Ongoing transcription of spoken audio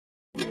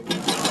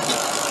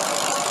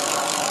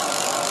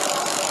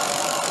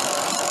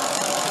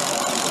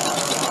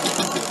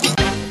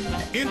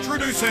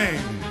Introducing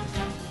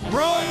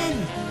Brian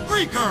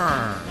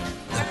Breaker.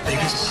 The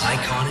biggest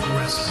icon in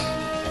wrestling.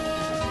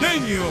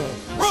 Daniel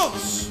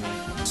Ross.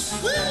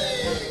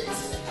 Sweet.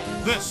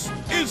 This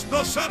is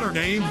the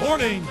Saturday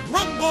Morning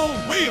Rumble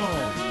Wheel.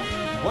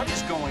 What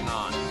is going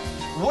on?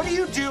 What are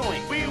you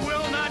doing? We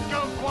will not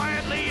go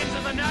quietly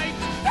into the night.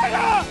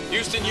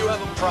 Houston, you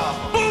have a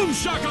problem. Boom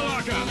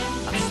shakalaka.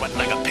 I'm sweating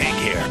like a pig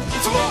here.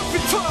 It's off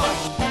and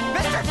tough.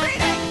 Mr.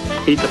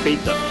 Phoenix!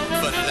 Pizza.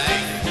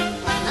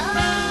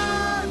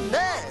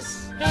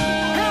 This.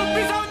 Help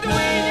is on the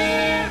way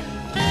here.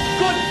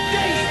 Good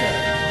day,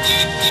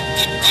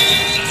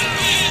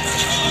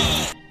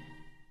 sir.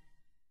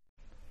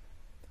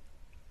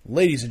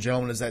 Ladies and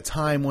gentlemen, it's that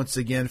time once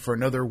again for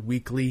another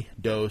weekly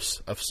dose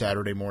of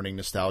Saturday morning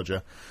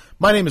nostalgia.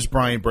 My name is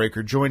Brian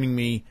Breaker. Joining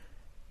me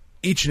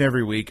each and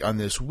every week on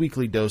this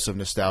weekly dose of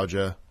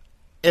nostalgia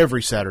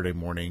every Saturday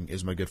morning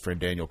is my good friend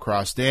Daniel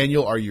Cross.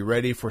 Daniel, are you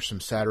ready for some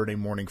Saturday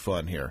morning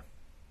fun here?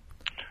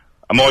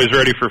 I'm always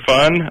ready for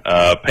fun.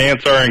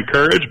 Pants are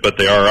encouraged, but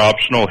they are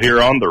optional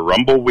here on the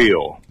Rumble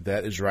Wheel.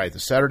 That is right,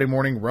 the Saturday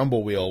morning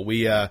Rumble Wheel.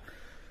 We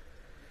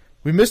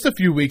missed a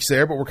few weeks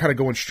there, but we're kind of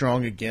going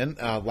strong again.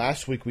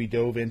 Last week we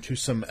dove into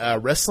some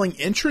wrestling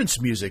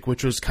entrance music,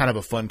 which was kind of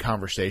a fun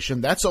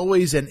conversation. That's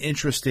always an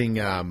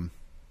interesting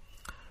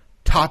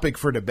topic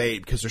for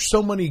debate because there's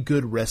so many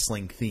good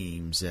wrestling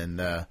themes,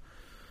 and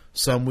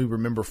some we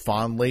remember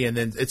fondly. And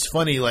then it's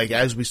funny, like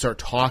as we start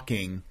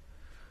talking,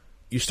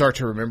 you start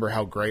to remember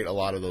how great a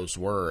lot of those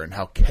were and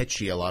how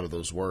catchy a lot of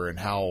those were and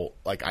how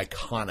like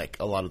iconic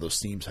a lot of those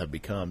themes have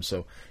become.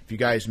 So if you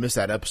guys missed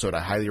that episode, I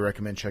highly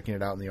recommend checking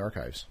it out in the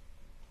archives.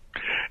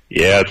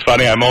 Yeah, it's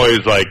funny. I'm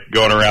always like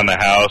going around the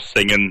house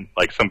singing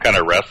like some kind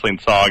of wrestling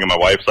song, and my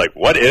wife's like,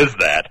 "What is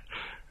that?"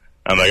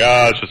 I'm like,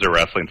 "Oh, it's just a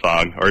wrestling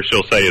song." Or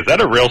she'll say, "Is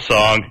that a real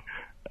song?"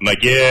 I'm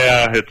like,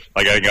 "Yeah, it's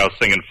like I think I was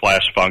singing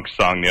Flash Funk's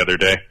song the other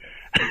day."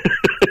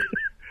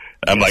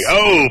 I'm like,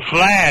 "Oh,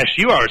 Flash,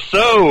 you are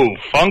so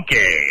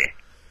funky."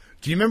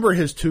 Do you remember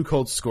his Too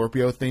Cold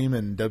Scorpio theme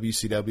in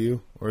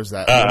WCW? Or is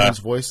that his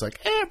voice like,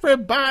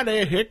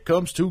 "Everybody, here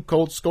comes Too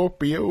Cold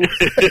Scorpio"?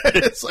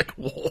 It's like,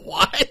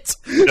 what?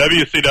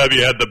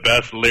 WCW had the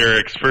best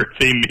lyrics for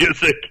theme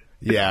music.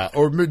 Yeah.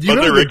 Or do you but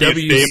remember the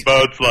Ricky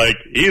Steamboat's like,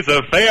 "He's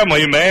a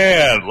family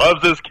man,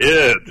 loves his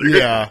kids."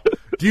 Yeah.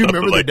 Do you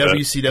remember like the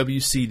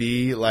WCW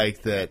CD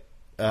like that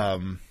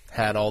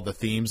had all the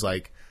themes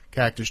like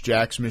Cactus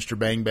Jack's Mr.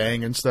 Bang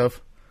Bang and stuff?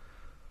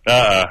 No,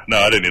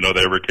 I didn't even know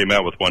they ever came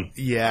out with one.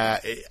 Yeah,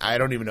 I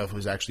don't even know if it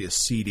was actually a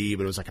CD,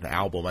 but it was like an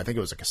album. I think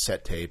it was a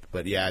cassette tape.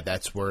 But yeah,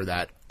 that's where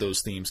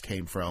those themes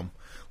came from.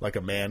 Like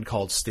A Man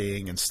Called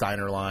Sting and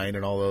Steiner Line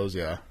and all those,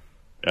 yeah.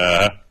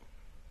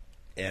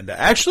 And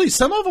actually,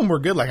 some of them were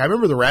good. Like, I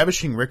remember the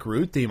Ravishing Rick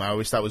Rude theme I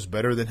always thought was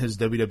better than his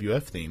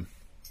WWF theme.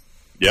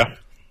 Yeah.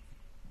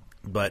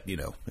 But, you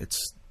know,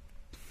 it's...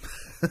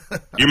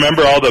 You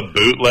remember all the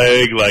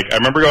bootleg? Like, I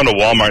remember going to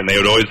Walmart and they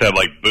would always have,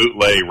 like,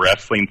 bootleg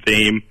wrestling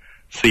theme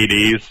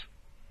CDs.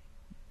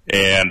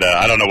 And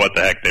I don't know what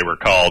the heck they were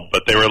called,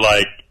 but they were,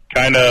 like,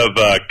 kind of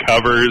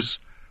covers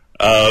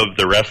of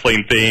the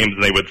wrestling themes.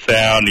 And they would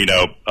sound, you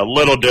know, a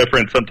little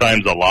different,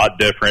 sometimes a lot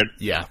different.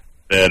 Yeah.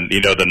 Than,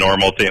 you know, the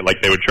normal thing.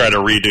 Like, they would try to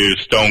redo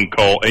Stone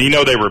Cold. And you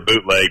know they were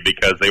bootleg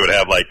because they would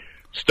have, like,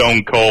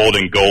 Stone Cold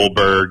and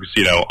Goldberg's,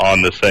 you know,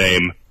 on the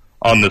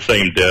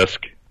same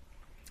disc.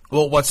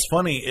 Well, what's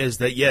funny is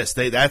that, yes,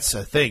 that's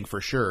a thing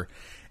for sure.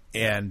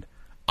 And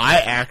I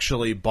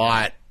actually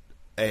bought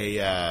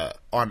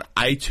on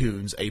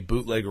iTunes a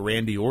bootleg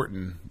Randy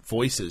Orton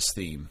Voices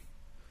theme.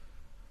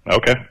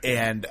 Okay.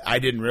 And I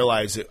didn't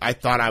realize it. I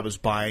thought I was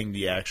buying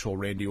the actual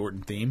Randy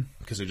Orton theme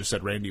because it just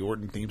said Randy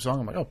Orton theme song.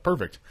 I'm like, oh,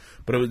 perfect.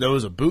 But there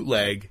was a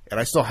bootleg, and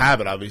I still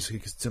have it, obviously,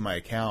 because it's in my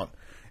account.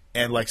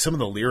 And, like, some of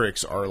the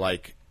lyrics are,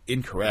 like,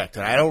 incorrect.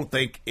 And I don't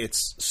think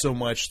it's so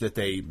much that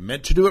they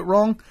meant to do it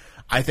wrong.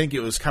 I think it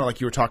was kind of like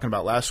you were talking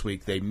about last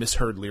week. They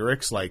misheard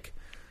lyrics, like,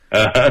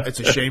 "It's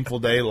a shameful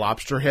day,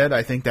 lobster head."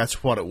 I think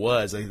that's what it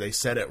was. They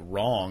said it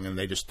wrong, and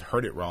they just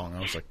heard it wrong.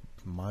 I was like,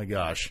 my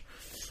gosh.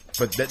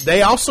 But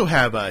they also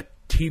have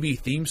TV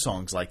theme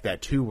songs like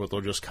that, too, where they'll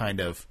just kind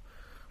of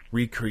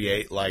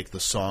recreate, like, the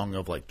song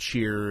of, like,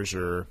 Cheers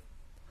or,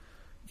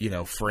 you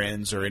know,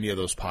 Friends or any of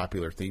those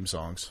popular theme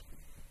songs.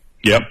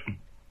 Yep.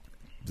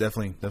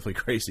 Definitely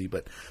crazy,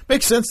 but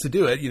makes sense to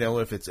do it, you know,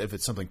 if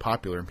it's something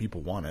popular and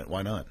people want it,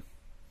 why not?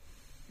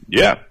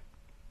 Yeah.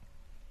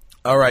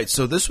 All right,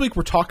 so this week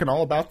we're talking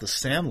all about The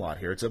Sandlot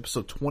here. It's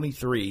episode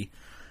 23.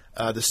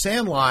 The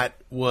Sandlot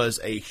was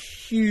a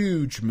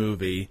huge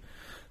movie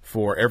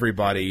for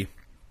everybody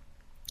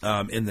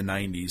in the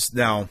 90s.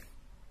 Now,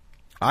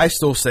 I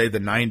still say the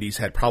 90s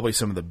had probably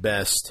some of the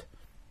best,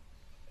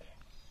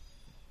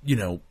 you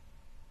know,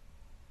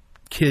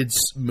 kids'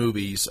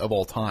 movies of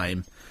all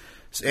time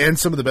and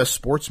some of the best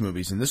sports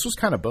movies, and this was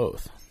kind of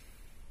both.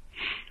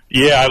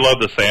 Yeah, I love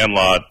The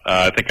Sandlot.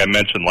 I think I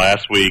mentioned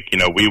last week, you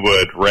know, we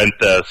would rent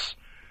this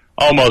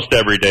almost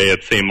every day,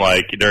 it seemed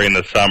like, during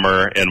the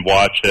summer and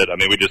watch it. I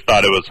mean, we just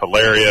thought it was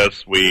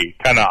hilarious. We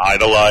kind of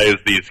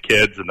idolized these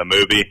kids in the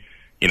movie.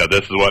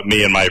 this is what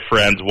me and my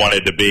friends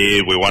wanted to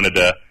be.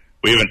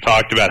 We even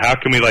talked about how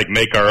can we like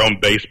make our own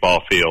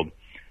baseball field.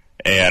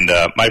 And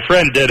my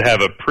friend did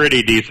have a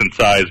pretty decent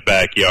sized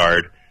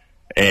backyard,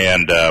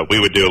 and we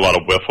would do a lot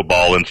of wiffle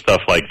ball and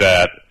stuff like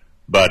that.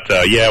 But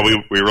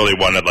we really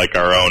wanted like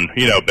our own,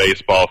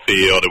 baseball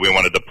field, and we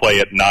wanted to play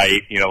at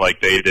night,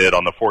 like they did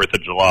on the 4th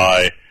of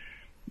July.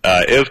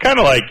 It was kind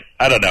of like,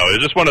 I don't know, it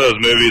was just one of those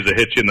movies that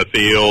hits you in the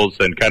feels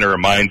and kind of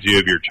reminds you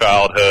of your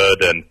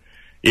childhood. And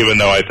even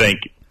though I think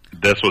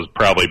this was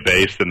probably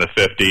based in the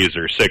 50s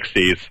or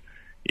 60s,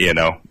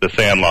 the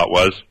Sandlot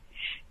was.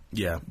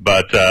 Yeah.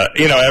 But,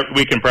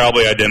 we can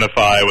probably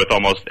identify with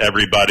almost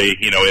everybody,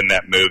 in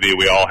that movie.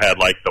 We all had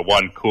like the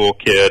one cool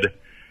kid,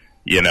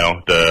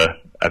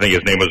 I think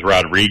his name was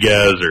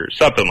Rodriguez or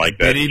something like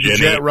that. Benny the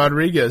Jet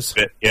Rodriguez.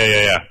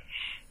 Yeah.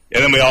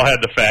 And then we all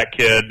had the fat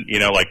kid,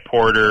 like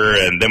Porter,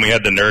 and then we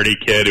had the nerdy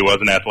kid who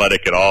wasn't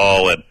athletic at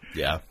all, and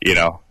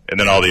and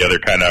then all the other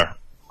kind of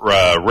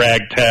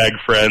ragtag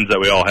friends that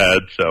we all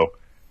had. So,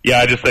 yeah,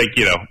 I just think,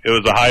 it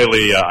was a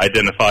highly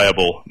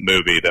identifiable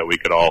movie that we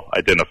could all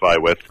identify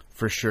with.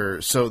 For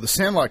sure. So The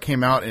Sandlot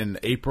came out in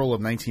April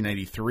of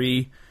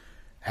 1993,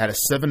 had a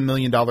 $7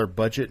 million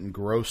budget and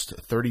grossed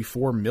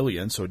 $34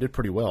 million, so it did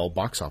pretty well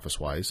box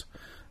office-wise.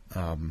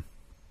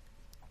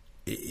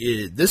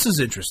 This is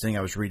interesting.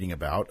 I was reading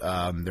about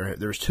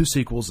there's 2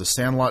 sequels, The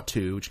Sandlot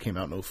 2, which came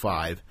out in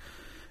 2005,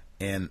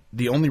 and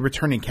the only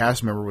returning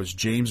cast member was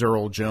James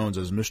Earl Jones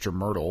as Mr.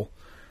 Myrtle.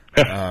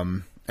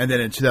 And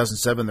then in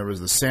 2007 there was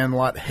The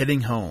Sandlot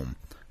Heading Home,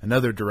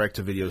 another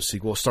direct-to-video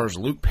sequel. It stars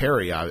Luke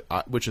Perry,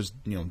 which is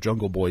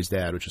Jungle Boy's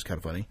dad, which is kind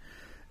of funny.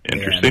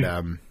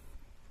 Interesting.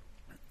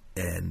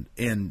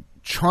 And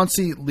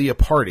Chauncey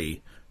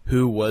Leopardi,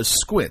 who was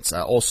Squints,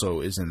 also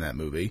is in that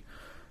movie.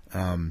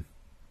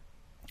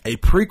 A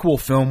prequel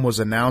film was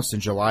announced in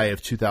July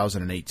of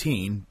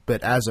 2018,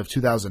 but as of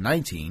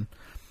 2019,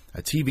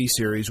 a TV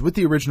series with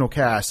the original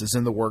cast is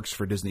in the works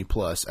for Disney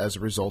Plus as a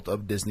result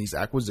of Disney's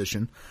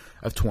acquisition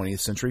of 20th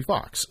Century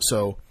Fox.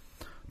 So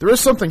there is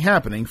something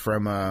happening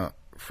from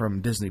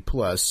Disney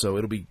Plus, so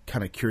it'll be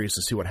kind of curious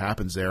to see what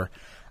happens there.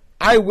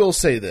 I will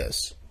say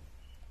this.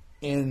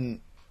 In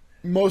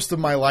most of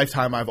my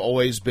lifetime, I've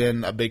always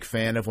been a big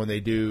fan of when they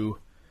do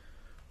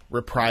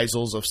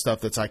reprisals of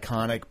stuff that's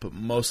iconic, but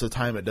most of the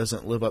time it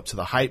doesn't live up to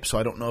the hype, so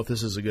I don't know if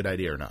this is a good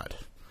idea or not.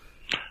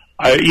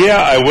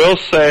 I will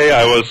say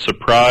I was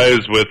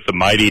surprised with the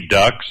Mighty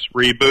Ducks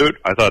reboot.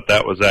 I thought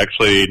that was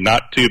actually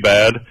not too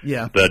bad.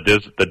 Yeah.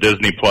 The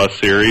Disney Plus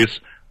series.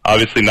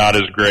 Obviously not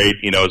as great,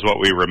 as what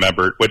we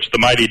remembered, which the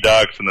Mighty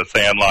Ducks and the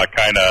Sandlot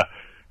kind of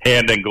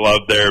hand in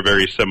glove there,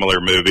 very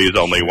similar movies,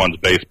 only one's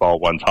baseball,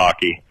 one's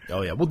hockey.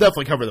 Oh, yeah. We'll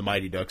definitely cover the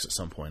Mighty Ducks at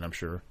some point, I'm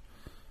sure.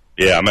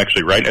 Yeah, I'm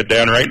actually writing it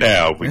down right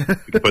now. We can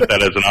put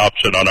that as an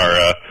option on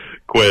our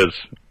quiz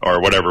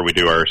or whatever we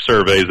do, our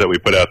surveys that we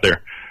put out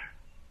there.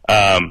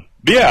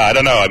 Yeah, I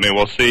don't know. I mean,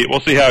 we'll see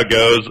how it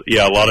goes.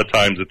 Yeah, a lot of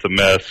times it's a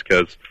mess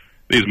because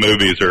these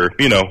movies are,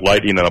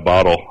 lightning in a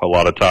bottle a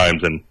lot of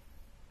times and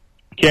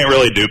can't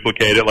really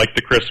duplicate it. Like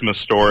the Christmas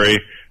Story,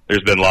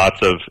 there's been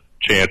lots of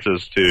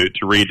chances to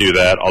redo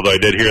that, although I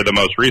did hear the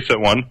most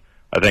recent one,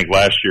 I think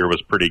last year,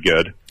 was pretty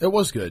good. It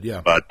was good,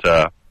 yeah. But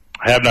I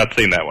have not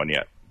seen that one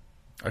yet.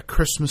 A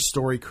Christmas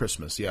Story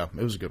Christmas, yeah,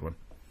 it was a good one.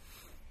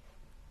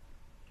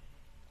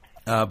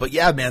 But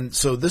yeah, man,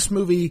 so this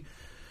movie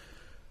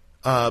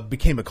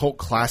became a cult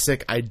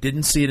classic. I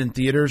didn't see it in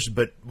theaters,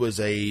 but was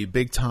a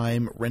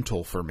big-time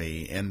rental for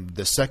me. And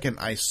the second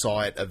I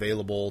saw it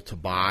available to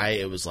buy,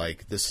 it was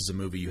like, this is a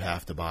movie you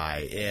have to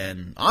buy.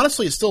 And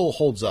honestly, it still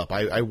holds up.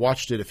 I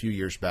watched it a few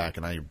years back,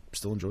 and I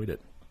still enjoyed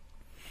it.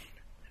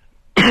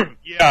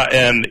 Yeah,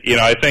 and,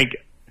 I think,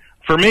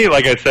 for me,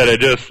 like I said, it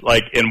just,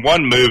 like, in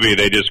one movie,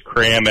 they just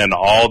cram in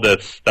all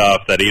this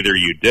stuff that either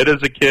you did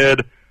as a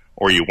kid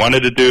or you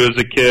wanted to do as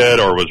a kid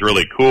or was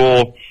really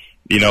cool.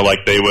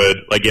 Like they would,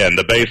 again,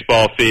 the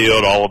baseball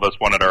field, all of us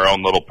wanted our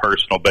own little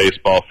personal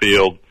baseball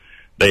field.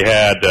 They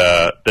had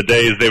the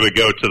days they would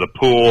go to the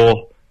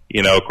pool.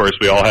 Of course,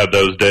 we all had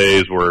those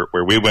days where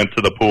we went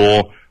to the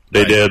pool.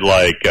 They did,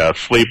 like,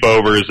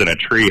 sleepovers in a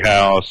tree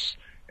house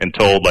and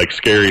told, like,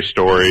 scary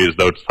stories,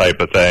 those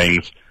type of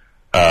things.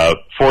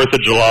 4th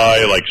of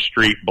July, like,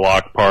 street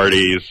block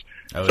parties.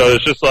 Oh, so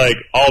it's just, like,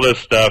 all this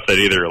stuff that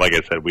either, like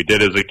I said, we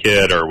did as a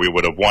kid or we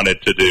would have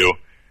wanted to do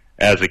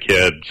as a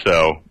kid.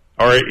 So,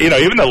 or,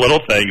 even the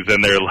little things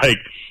in there, like,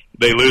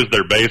 they lose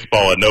their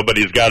baseball and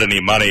nobody's got any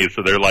money,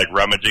 so they're, like,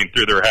 rummaging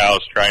through their house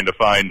trying to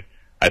find,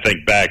 I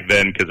think back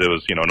then, because it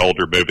was, an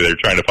older movie, they're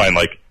trying to find,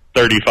 like,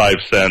 35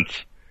 cents,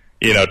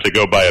 to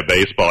go buy a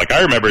baseball. Like,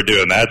 I remember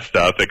doing that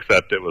stuff,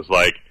 except it was,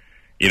 like,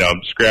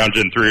 I'm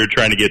scrounging through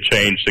trying to get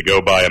change to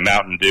go buy a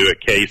Mountain Dew at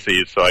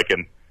Casey's so I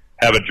can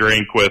have a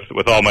drink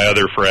with all my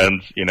other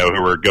friends,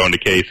 who were going to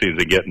Casey's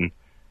and getting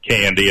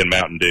candy and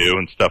Mountain Dew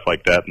and stuff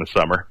like that in the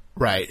summer.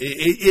 Right.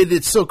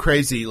 It's so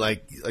crazy.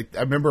 Like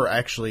I remember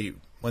actually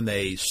when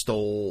they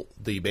stole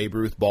the Babe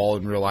Ruth ball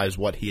and realized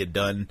what he had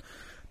done,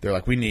 they're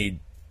like, we need,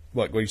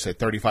 what do you say,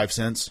 35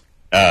 cents?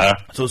 So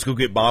let's go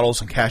get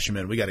bottles and cash them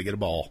in. We got to get a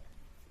ball.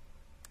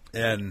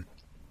 And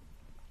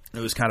it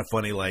was kind of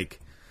funny, like,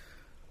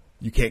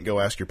 you can't go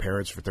ask your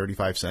parents for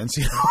 35 cents,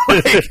 you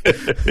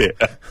know?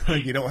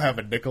 Like you don't have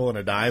a nickel and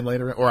a dime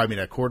laying around, or I mean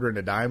a quarter and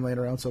a dime laying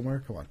around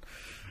somewhere. Come on.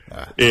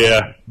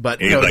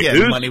 But, you know, like,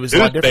 again, money was a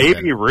lot different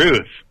Baby then.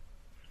 Ruth?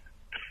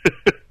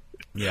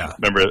 Yeah.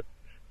 Remember,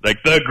 like,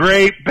 the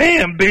Great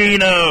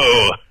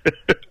Bambino.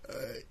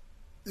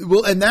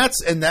 Well, and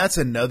that's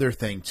another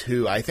thing,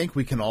 too. I think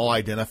we can all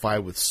identify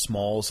with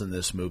Smalls in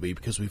this movie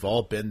because we've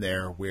all been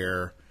there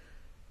where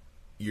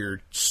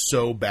you're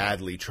so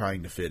badly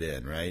trying to fit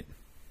in, right?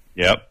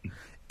 Yep.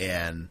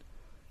 And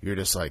you're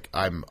just like,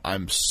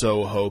 I'm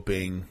so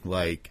hoping,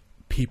 like,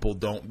 people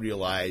don't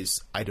realize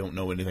I don't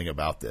know anything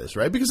about this,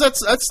 right? Because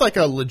that's like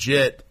a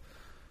legit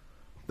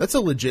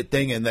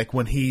thing. And like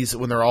when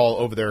they're all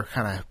over there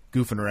kind of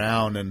goofing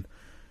around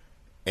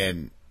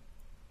and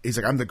he's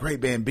like, I'm the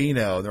Great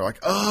Bambino, and they're like,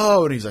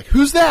 oh, and he's like,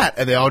 who's that?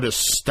 And they all just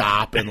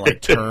stop and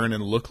like turn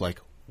and look like,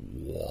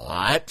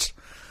 what?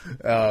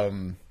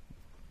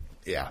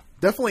 Yeah,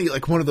 definitely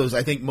like one of those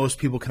I think most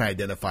people can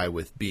identify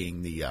with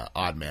being the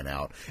odd man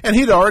out. And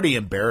he'd already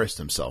embarrassed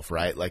himself,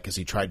 right? Like, because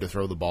he tried to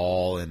throw the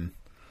ball, and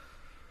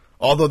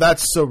although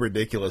that's so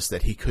ridiculous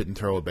that he couldn't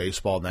throw a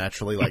baseball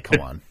naturally, like,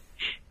 come on.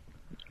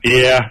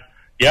 Yeah.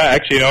 Yeah,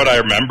 actually, you know what I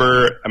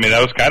remember? I mean,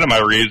 that was kind of my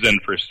reason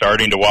for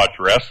starting to watch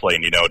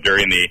wrestling, you know,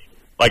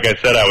 like I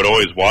said, I would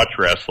always watch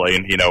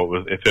wrestling, you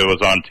know, if it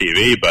was on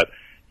TV, but,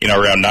 you know,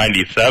 around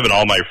 97,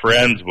 all my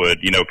friends would,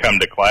 you know, come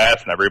to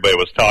class and everybody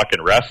was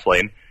talking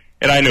wrestling.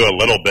 And I knew a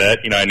little bit,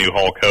 you know, I knew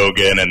Hulk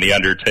Hogan and The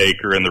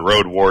Undertaker and the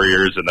Road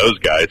Warriors and those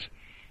guys.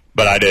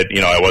 But I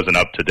wasn't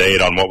up to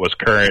date on what was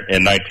current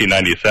in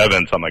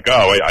 1997. So I'm like,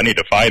 oh, wait, I need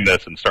to find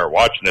this and start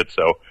watching it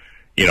so,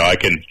 you know, I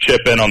can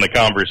chip in on the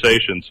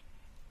conversations.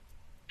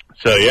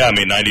 So, yeah, I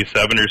mean,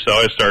 97 or so,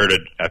 I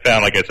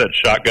found, like I said,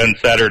 Shotgun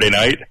Saturday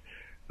Night.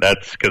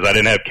 That's because I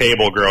didn't have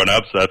cable growing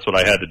up, so that's what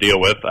I had to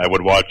deal with. I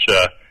would watch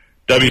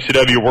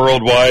WCW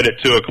Worldwide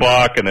at 2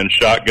 o'clock and then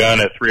Shotgun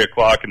at 3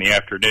 o'clock in the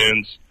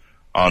afternoons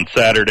on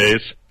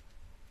Saturdays.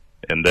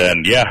 And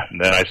then,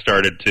 I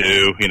started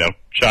to, you know,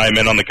 chime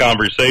in on the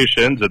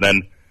conversations. And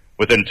then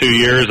within 2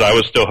 years, I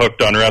was still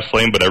hooked on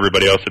wrestling, but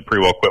everybody else had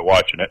pretty well quit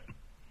watching it.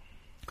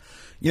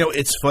 You know,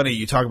 it's funny.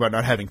 You talk about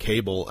not having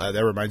cable.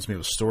 That reminds me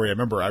of a story. I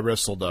remember I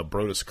wrestled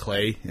Brodus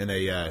Clay in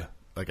a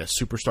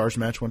Superstars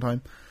match one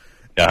time.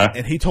 Uh-huh.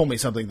 And he told me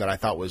something that I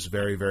thought was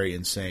very, very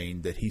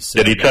insane. That he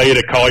said, did he tell you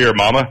to call your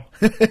mama?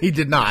 He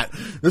did not.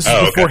 This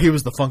is before he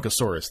was the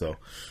Funkasaurus, though.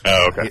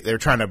 Oh, okay. They were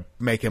trying to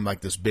make him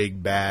like this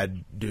big,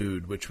 bad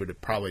dude, which would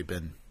have probably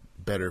been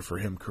better for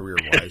him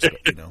career-wise, but,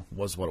 you know,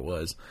 was what it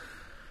was.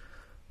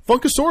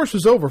 Funkasaurus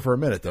was over for a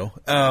minute, though.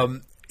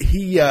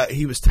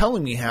 He was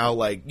telling me how,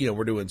 like, you know,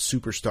 we're doing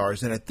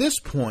Superstars, and at this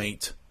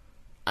point,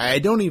 I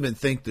don't even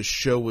think the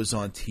show was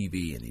on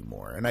TV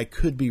anymore, and I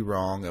could be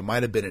wrong. It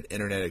might have been an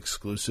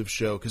internet-exclusive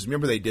show, because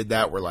remember they did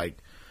that where, like,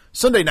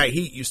 Sunday Night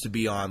Heat used to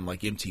be on,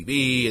 like,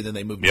 MTV, and then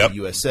they moved to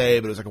USA,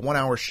 but it was like a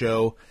 1-hour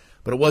show,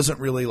 but it wasn't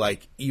really,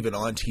 like, even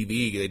on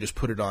TV. They just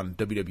put it on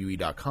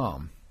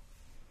WWE.com.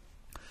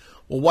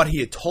 Well, what he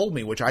had told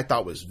me, which I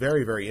thought was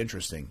very, very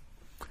interesting,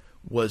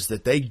 was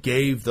that they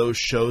gave those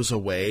shows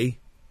away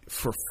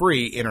for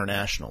free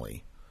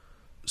internationally.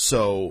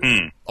 So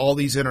all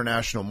these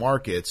international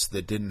markets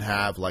that didn't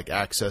have like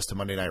access to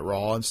Monday Night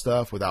Raw and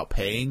stuff without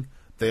paying,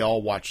 they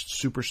all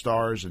watched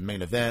Superstars and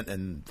Main Event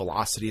and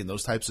Velocity and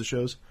those types of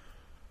shows.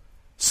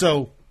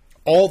 So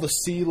all the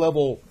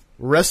C-level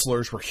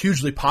wrestlers were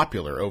hugely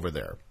popular over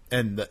there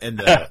and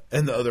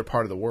the other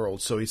part of the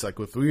world. So he's like,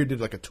 if we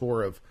did like a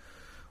tour of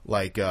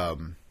like not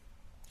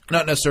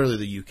necessarily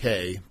the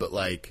UK, but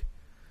like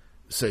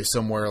say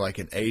somewhere like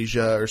in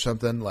Asia or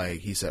something, like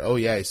he said, oh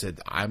yeah, he said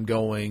I'm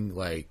going,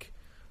 like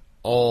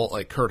all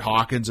like Kurt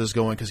Hawkins is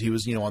going because he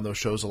was, you know, on those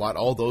shows a lot.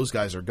 All those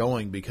guys are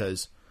going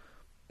because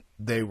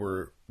they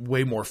were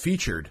way more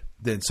featured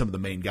than some of the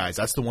main guys.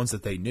 That's the ones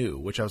that they knew,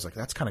 which I was like,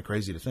 that's kind of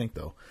crazy to think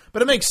though.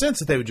 But it makes sense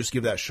that they would just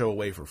give that show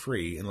away for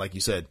free. And like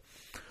you said,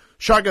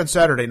 Shotgun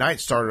Saturday Night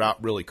started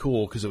out really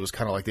cool because it was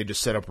kind of like they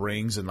just set up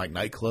rings and like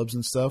nightclubs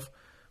and stuff.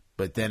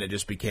 But then it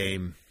just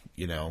became,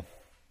 you know,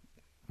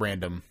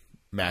 random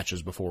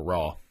matches before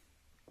Raw.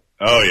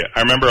 Oh, yeah. I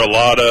remember a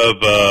lot of,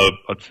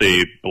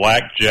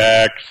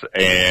 Blackjacks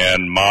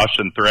and Mosh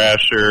and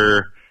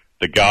Thrasher,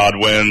 the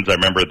Godwins. I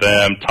remember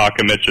them.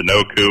 Taka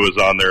Michinoku was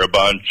on there a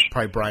bunch.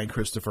 Probably Brian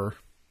Christopher.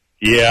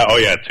 Yeah. Oh,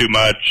 yeah. Too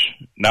much.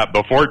 Not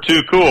before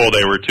Too Cool.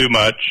 They were Too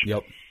Much.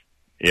 Yep.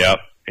 Yep.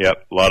 A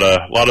lot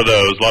of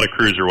those. A lot of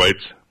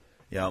cruiserweights.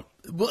 Yeah.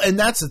 Well, and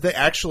that's the thing.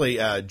 Actually,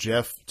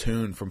 Jeff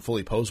Toon from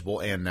Fully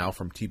Posable and now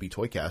from TB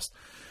Toycast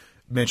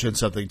mentioned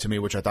something to me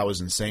which I thought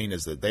was insane,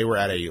 is that they were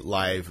at a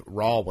live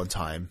Raw one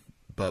time,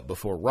 but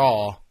before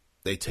Raw,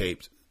 they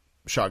taped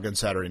Shotgun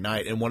Saturday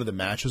Night, and one of the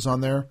matches on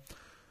there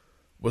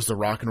was the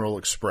Rock and Roll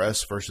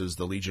Express versus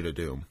the Legion of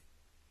Doom.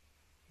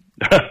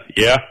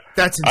 Yeah.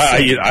 That's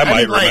insane. I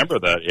might remember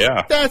that,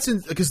 yeah. That's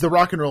because the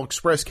Rock and Roll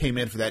Express came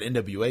in for that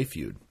NWA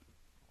feud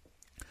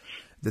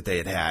that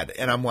they had,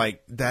 and I'm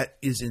like, that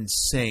is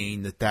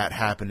insane that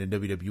happened in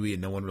WWE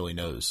and no one really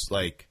knows.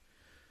 Like,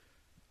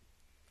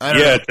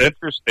 Yeah, it's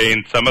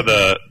interesting. Some of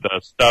the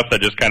stuff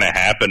that just kind of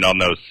happened on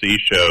those C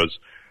shows,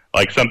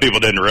 like some people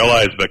didn't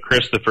realize, but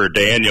Christopher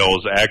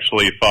Daniels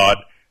actually fought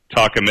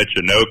Taka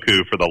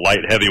Michinoku for the light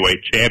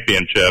heavyweight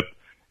championship,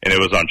 and it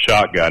was on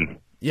Shotgun.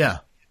 Yeah.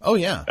 Oh,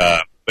 yeah.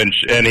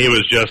 And he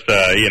was just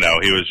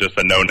he was just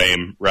a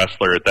no-name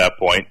wrestler at that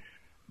point,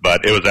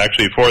 but it was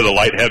actually for the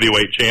light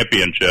heavyweight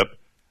championship,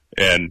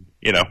 and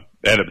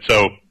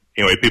so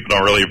anyway, people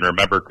don't really even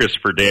remember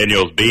Christopher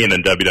Daniels being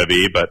in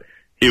WWE, but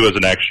he was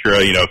an extra,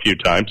 a few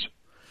times.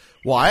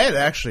 Well, I had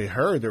actually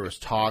heard there was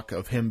talk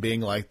of him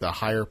being like the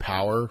higher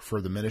power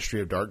for the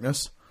Ministry of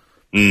Darkness.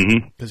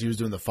 Mm-hmm. Because he was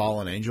doing the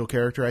Fallen Angel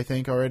character, I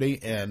think,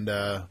 already. And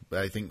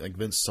I think like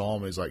Vince saw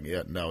him and he's like,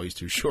 yeah, no, he's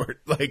too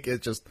short. Like,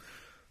 it's just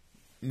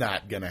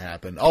not going to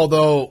happen.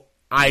 Although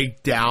I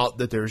doubt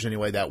that there's any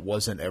way that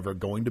wasn't ever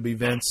going to be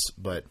Vince.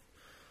 But,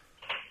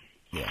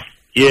 yeah.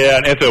 Yeah,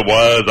 and if it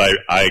was,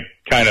 I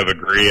kind of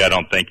agree. I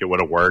don't think it would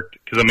have worked.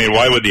 Because, I mean,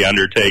 why would The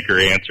Undertaker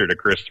answer to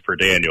Christopher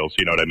Daniels?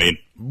 You know what I mean?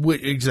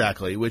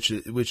 Exactly, which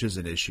is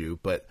an issue.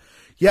 But,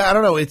 yeah, I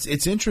don't know.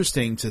 It's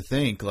interesting to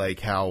think, like,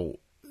 how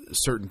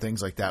certain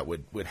things like that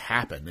would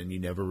happen, and you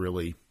never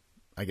really,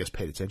 I guess,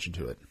 paid attention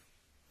to it.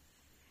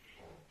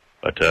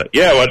 But,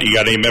 what, you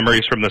got any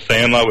memories from the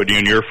Sandlot? Would you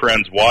and your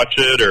friends watch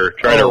it or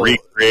try to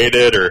recreate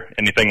it or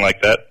anything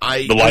like that?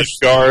 The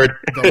lifeguard?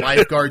 The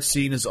lifeguard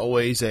scene is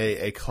always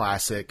a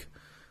classic.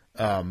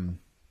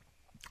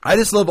 I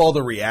just love all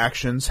the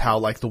reactions, how,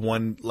 like, the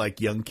one,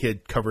 like, young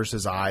kid covers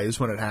his eyes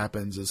when it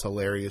happens is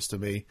hilarious to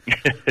me.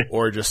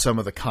 Or just some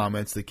of the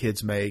comments the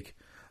kids make.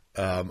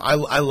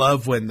 I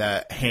love when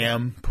the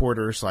ham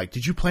porter's like,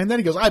 did you plan that?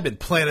 He goes, I've been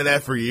planning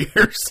that for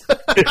years.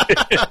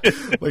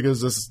 Like it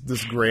was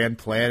this grand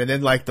plan. And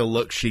then like the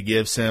look she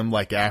gives him,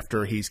 like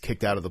after he's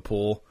kicked out of the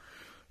pool,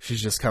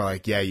 she's just kind of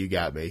like, yeah, you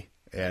got me.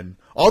 And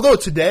although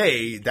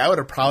today that would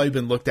have probably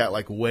been looked at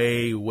like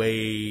way,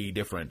 way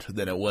different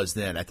than it was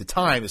then. At the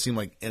time, it seemed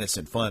like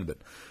innocent fun, but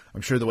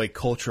I'm sure the way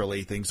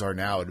culturally things are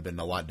now would have been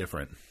a lot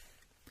different.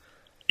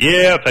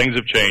 Yeah, things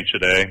have changed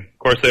today. Of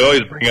course, they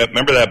always bring up,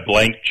 remember that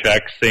blank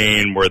check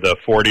scene where the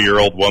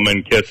 40-year-old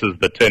woman kisses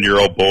the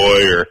 10-year-old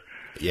boy or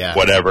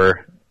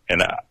whatever?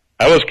 And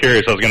I was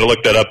curious. I was going to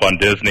look that up on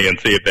Disney and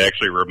see if they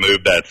actually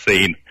removed that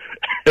scene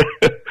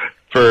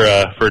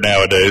for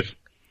nowadays.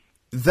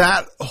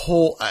 That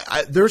whole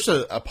there's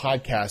a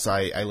podcast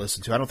I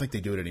listen to. I don't think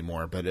they do it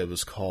anymore, but it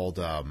was called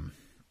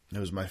it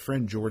was my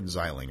friend Jordan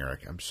Zeilinger.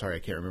 I'm sorry, I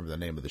can't remember the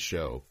name of the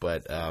show,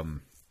 but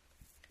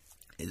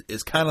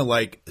it's kind of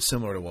like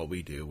similar to what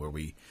we do, where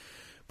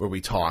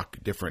we talk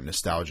different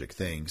nostalgic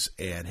things,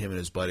 and him and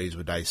his buddies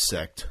would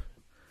dissect,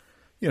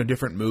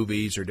 different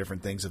movies or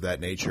different things of that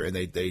nature, and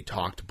they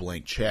talked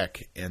Blank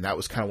Check, and that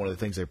was kind of one of the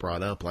things they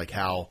brought up, like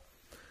how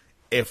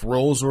if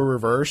roles were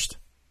reversed,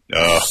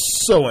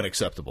 so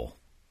unacceptable.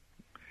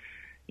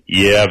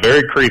 Yeah,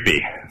 very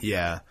creepy.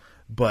 Yeah.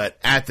 But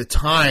at the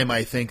time,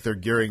 I think they're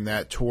gearing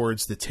that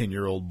towards the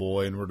 10-year-old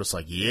boy, and we're just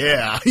like,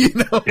 yeah,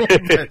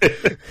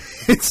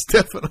 It's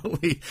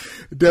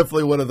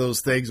definitely one of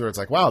those things where it's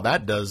like, wow,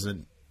 that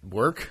doesn't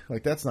work.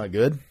 Like, that's not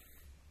good.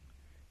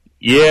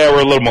 Yeah,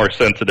 we're a little more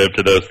sensitive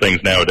to those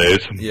things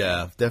nowadays.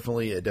 Yeah,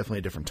 definitely a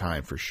different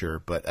time for sure.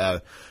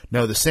 But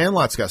no, the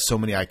Sandlot's got so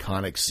many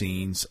iconic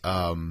scenes.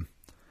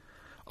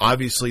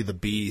 Obviously, the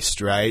Beast,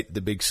 right?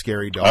 The big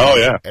scary dog. Oh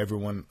yeah,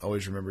 everyone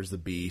always remembers the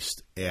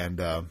Beast, and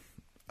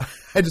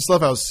I just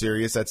love how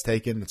serious that's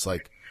taken. It's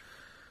like,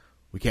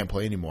 we can't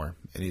play anymore.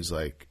 And he's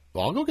like,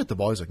 well, I'll go get the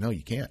ball. He's like, no,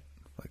 you can't.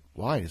 I'm like,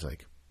 why? He's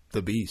like,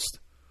 the Beast.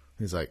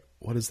 He's like,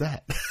 what is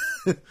that?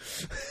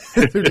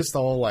 They're just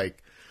all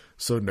like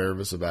so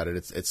nervous about it.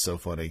 It's so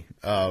funny.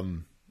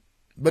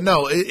 But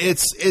no,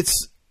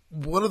 it's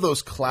one of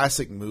those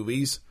classic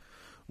movies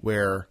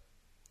where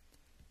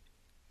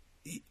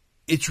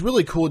it's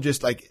really cool.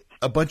 Just like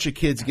a bunch of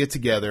kids get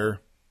together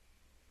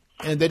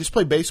and they just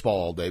play baseball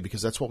all day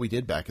because that's what we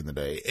did back in the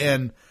day.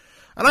 And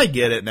I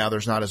get it now.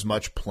 There's not as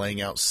much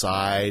playing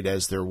outside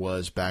as there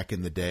was back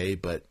in the day.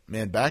 But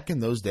man, back in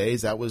those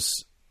days, that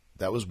was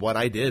what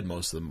I did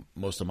most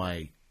of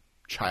my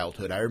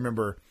childhood. I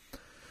remember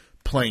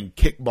playing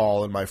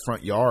kickball in my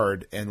front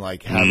yard and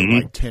like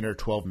having like 10 or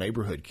 12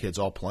 neighborhood kids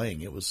all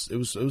playing. It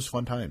was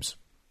fun times.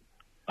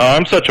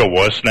 I'm such a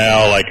wuss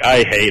now. Like,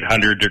 I hate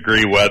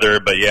 100-degree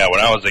weather. But yeah, when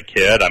I was a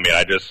kid, I mean,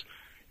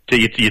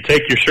 you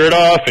take your shirt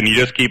off and you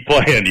just keep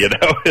playing,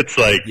 It's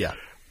like,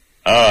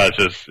 it's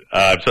just,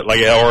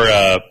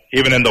 or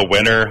even in the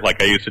winter,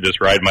 like I used to just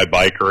ride my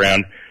bike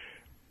around,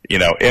 in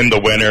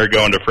the winter,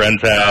 going to a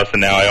friend's house, and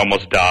now I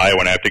almost die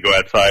when I have to go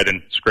outside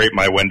and scrape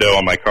my window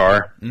on my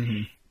car.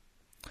 Mm-hmm.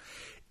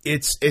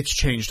 It's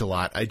changed a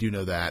lot. I do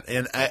know that.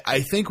 And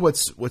I think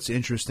what's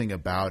interesting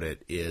about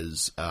it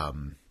is,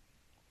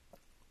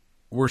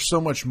 we're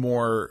so much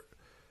more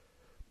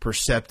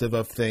perceptive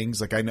of things.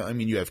 Like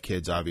you have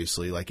kids,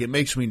 obviously. Like, it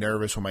makes me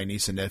nervous when my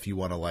niece and nephew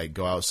want to like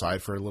go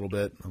outside for a little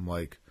bit. I'm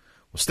like,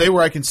 well, stay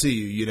where I can see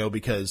you,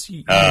 because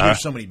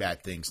there's so many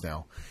bad things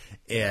now.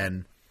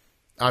 And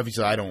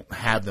obviously I don't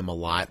have them a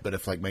lot, but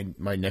if like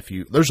my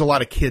nephew, there's a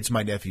lot of kids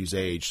my nephew's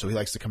age, so he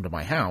likes to come to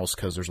my house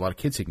because there's a lot of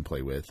kids he can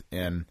play with.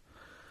 And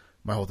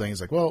my whole thing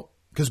is like, well,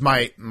 because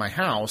my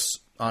house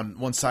on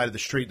one side of the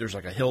street, there's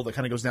like a hill that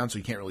kind of goes down so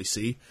you can't really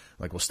see.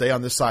 Like, well, stay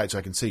on this side so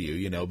I can see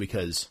you,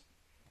 because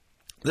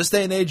this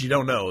day and age you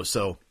don't know.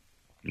 So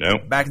No.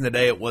 back in the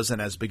day it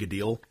wasn't as big a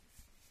deal.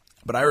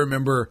 But I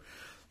remember,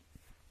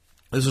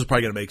 this is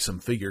probably going to make some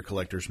figure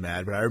collectors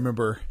mad, but I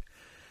remember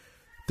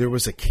there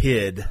was a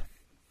kid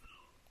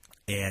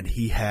and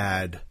he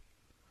had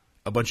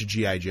a bunch of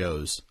G.I.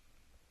 Joes.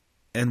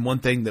 And one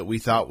thing that we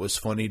thought was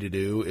funny to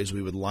do is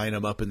we would line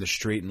them up in the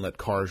street and let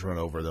cars run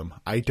over them.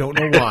 I don't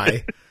know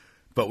why,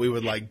 but we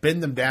would like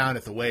bend them down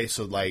at the waist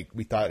so like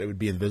we thought it would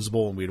be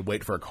invisible, and we'd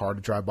wait for a car to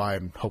drive by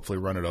and hopefully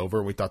run it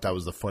over. We thought that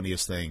was the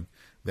funniest thing.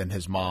 Then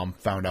his mom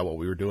found out what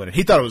we were doing, and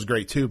he thought it was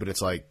great too, but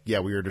it's like, yeah,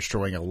 we were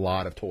destroying a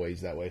lot of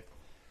toys that way.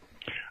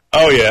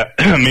 Oh, yeah.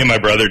 Me and my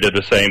brother did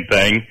the same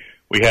thing.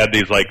 We had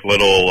these like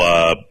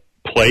little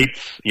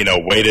plates,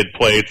 weighted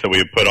plates that we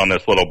would put on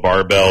this little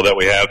barbell that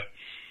we have.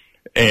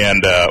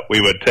 And we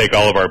would take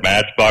all of our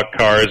Matchbox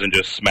cars and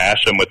just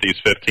smash them with these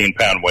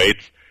 15-pound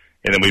weights.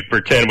 And then we'd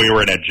pretend we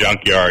were in a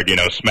junkyard,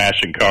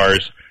 smashing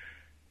cars.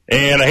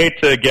 And I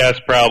hate to guess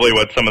probably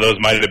what some of those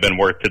might have been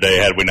worth today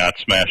had we not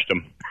smashed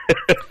them.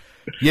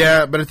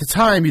 Yeah, but at the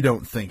time you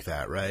don't think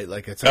that, right?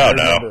 Like it's. Oh,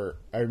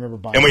 I remember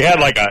buying. And we had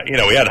like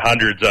we had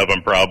hundreds of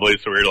them probably,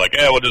 so we were like,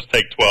 we'll just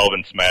take 12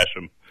 and smash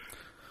them.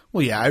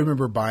 Well, yeah, I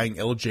remember buying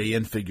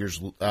LJN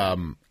figures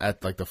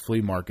at like the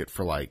flea market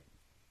for like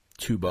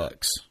 $2,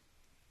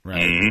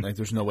 right? Mm-hmm. Like,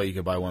 there's no way you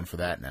could buy one for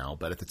that now.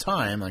 But at the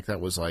time, like that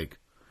was like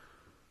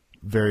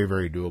very,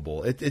 very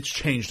doable. It's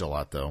changed a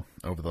lot though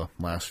over the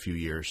last few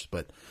years.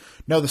 But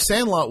no, The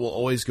Sandlot will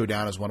always go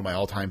down as one of my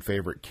all-time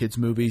favorite kids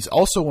movies.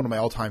 Also, one of my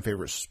all-time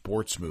favorite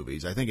sports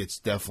movies. I think it's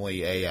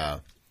definitely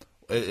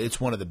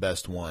it's one of the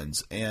best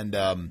ones. And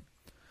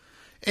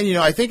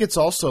I think it's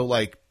also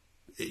like.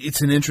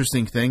 It's an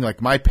interesting thing.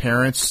 Like my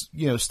parents,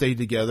 stayed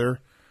together,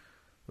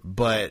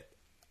 but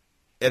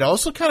it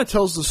also kind of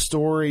tells the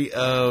story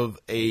of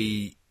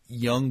a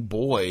young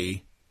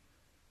boy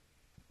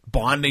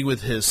bonding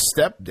with his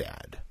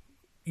stepdad,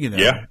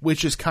 Yeah.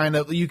 which is kind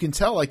of, you can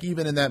tell, like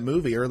even in that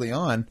movie early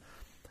on,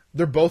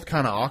 they're both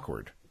kind of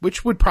awkward,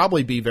 which would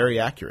probably be very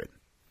accurate.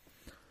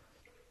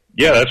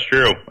 Yeah, that's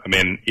true. I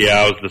mean,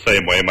 I was the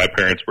same way. My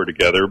parents were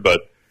together,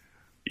 but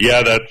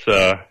yeah, that's,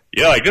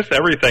 I guess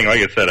everything, like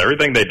I said,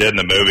 everything they did in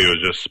the movie was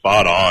just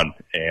spot on.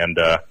 And,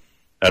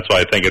 that's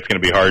why I think it's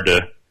going to be hard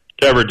to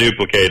ever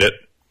duplicate it.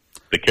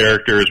 The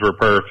characters were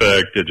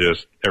perfect.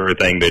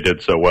 Everything they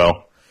did so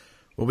well.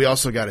 Well, we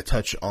also got to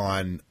touch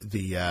on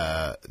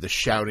the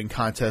shouting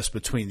contest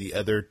between the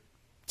other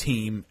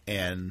team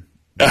and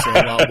the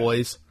Sandlot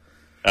boys.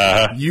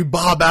 You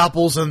bob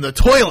apples in the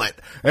toilet,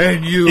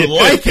 and you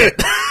like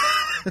it.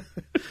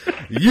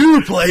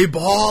 You play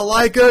ball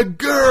like a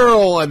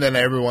girl, and then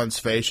everyone's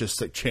face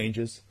just like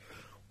changes.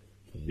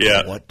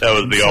 Yeah, that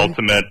was the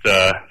ultimate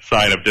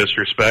sign of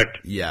disrespect.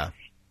 Yeah.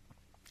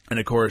 And,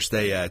 of course,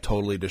 they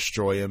totally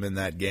destroy him in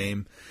that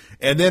game.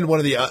 And then one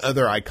of the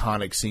other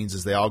iconic scenes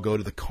is they all go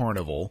to the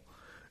carnival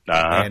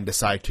and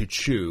decide to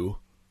chew,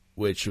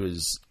 which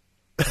was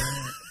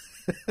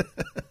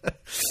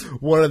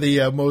one of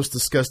the most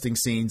disgusting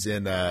scenes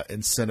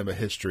in cinema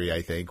history,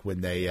 I think, when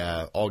they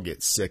all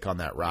get sick on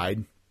that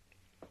ride.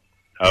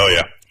 Oh,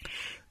 yeah.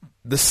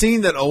 The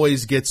scene that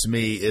always gets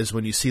me is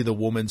when you see the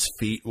woman's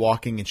feet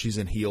walking and she's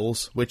in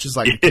heels, which is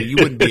like, okay, you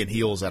wouldn't be in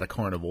heels at a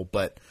carnival,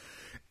 but,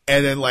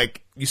 and then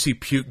like you see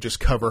puke just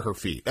cover her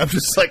feet. I'm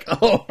just like,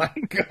 oh my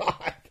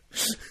God.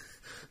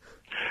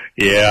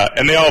 Yeah,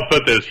 and they all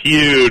put this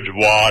huge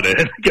wad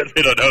in because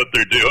they don't know what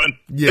they're doing.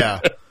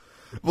 Yeah.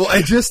 Well,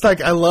 I just like,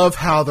 I love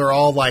how they're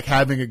all like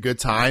having a good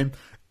time,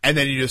 and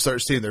then you just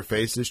start seeing their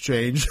faces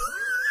change.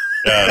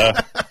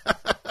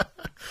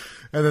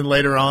 And then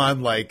later on,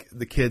 like,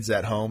 the kids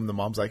at home, the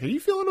mom's like, are you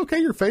feeling okay?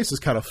 Your face is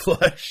kind of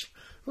flush.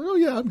 Like, oh,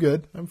 yeah, I'm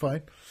good. I'm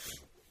fine.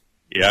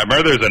 Yeah, I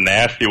remember there's a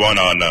nasty one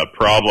on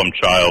Problem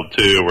Child,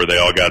 too, where they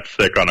all got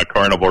sick on a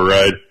carnival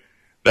ride.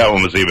 That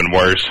one was even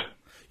worse.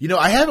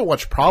 I haven't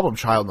watched Problem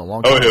Child in a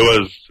long time. I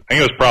think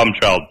it was Problem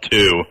Child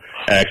 2,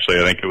 actually.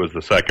 I think it was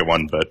the second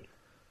one, but...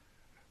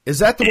 Is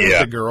that the one with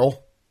the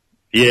girl?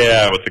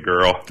 Yeah, with the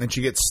girl. And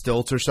she gets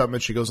stilts or something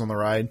and she goes on the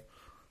ride?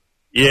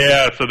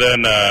 Yeah, so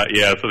then,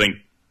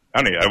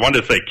 I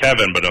wanted to say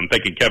Kevin, but I'm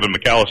thinking Kevin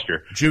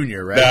McAllister.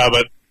 Junior, right? No,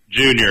 but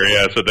Junior,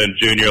 yeah. So then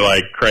Junior,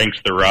 like, cranks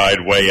the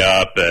ride way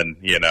up, and,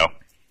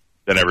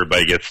 then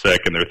everybody gets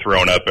sick, and they're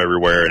thrown up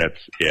everywhere, and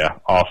it's,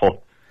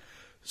 awful.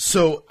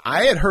 So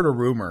I had heard a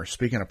rumor,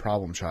 speaking of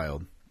Problem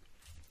Child,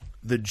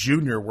 that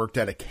Junior worked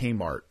at a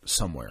Kmart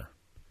somewhere.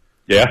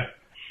 Yeah?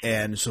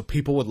 And so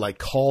people would, like,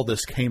 call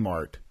this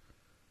Kmart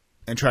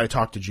and try to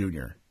talk to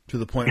Junior, to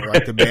the point where,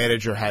 like, the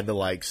manager had to,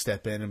 like,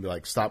 step in and be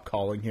like, stop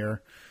calling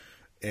here.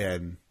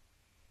 And...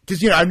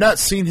 because, I've not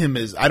seen him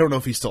I don't know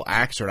if he still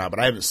acts or not,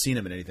 but I haven't seen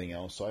him in anything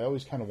else. So I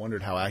always kind of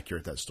wondered how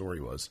accurate that story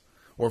was.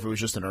 Or if it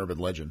was just an urban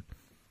legend.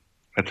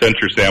 That's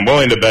interesting. I'm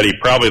willing to bet he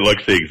probably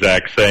looks the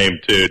exact same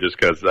too, just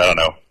because, I don't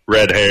know,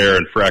 red hair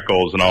and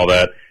freckles and all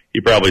that.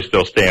 He probably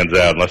still stands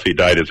out unless he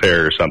dyed his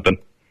hair or something.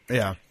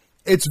 Yeah.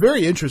 It's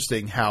very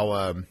interesting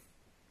how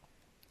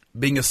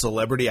being a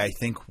celebrity, I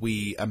think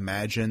we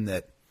imagine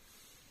that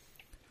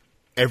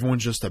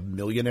everyone's just a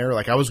millionaire.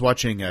 Like, I was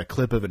watching a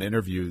clip of an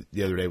interview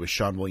the other day with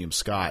Sean William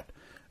Scott,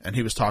 and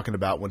he was talking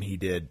about when he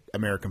did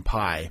American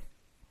Pie,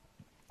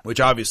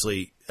 which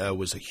obviously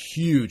was a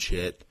huge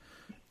hit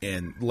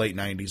in late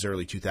 90s,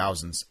 early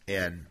 2000s,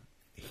 and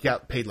he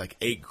got paid like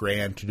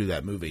 $8,000 to do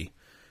that movie.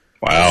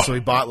 Wow. So he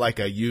bought like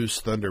a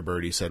used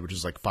Thunderbird, he said, which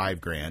is like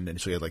 $5,000,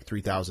 and so he had like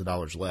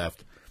 $3,000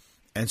 left.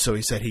 And so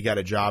he said he got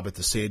a job at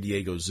the San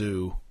Diego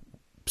Zoo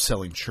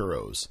selling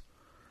churros.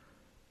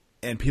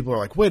 And people are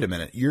like, wait a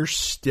minute, you're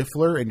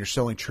Stifler and you're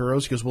selling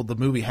churros? He goes, well, the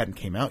movie hadn't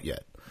came out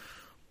yet.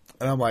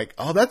 And I'm like,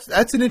 oh,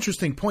 that's an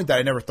interesting point that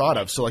I never thought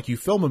of. So, like, you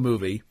film a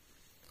movie,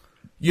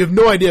 you have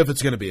no idea if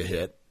it's going to be a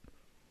hit.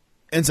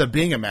 Ends up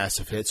being a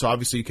massive hit, so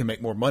obviously you can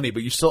make more money,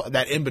 but you still,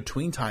 that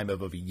in-between time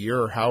of a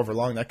year or however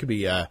long, that could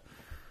be, that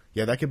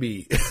could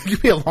be, it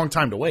could be a long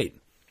time to wait.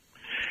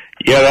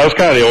 Yeah, that was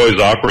kind of the always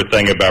awkward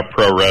thing about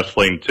pro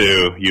wrestling,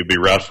 too. You'd be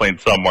wrestling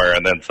somewhere,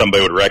 and then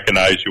somebody would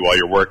recognize you while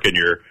you're working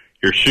your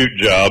shoot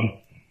job.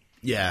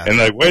 Yeah. And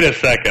like, wait a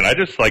second, I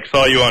just like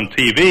saw you on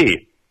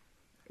TV.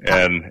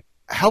 And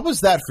how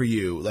was that for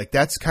you? Like,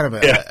 that's kind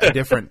of a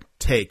different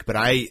take, but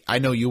I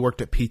know you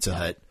worked at Pizza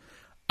Hut.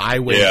 I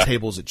waited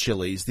tables at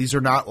Chili's. These are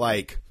not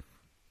like,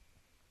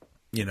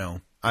 you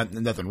know,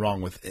 nothing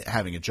wrong with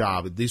having a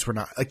job. These were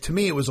not, like, to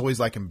me, it was always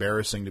like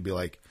embarrassing to be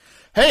like,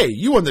 hey,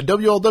 you won the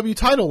WLW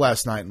title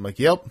last night. I'm like,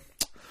 yep.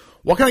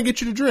 What can I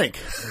get you to drink?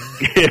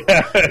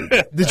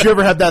 yeah. Did you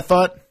ever have that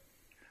thought?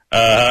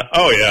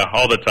 Oh yeah,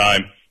 all the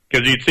time.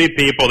 Because you'd see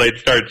people, they'd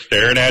start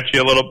staring at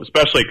you a little,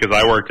 especially because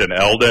I worked in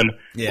Eldon,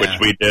 which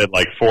we did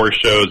like 4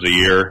 shows a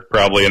year,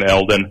 probably in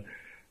Eldon.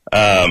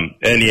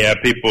 And yeah,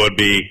 people would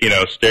be, you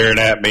know, staring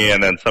at me,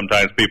 and then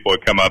sometimes people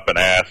would come up and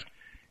ask,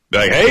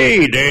 like,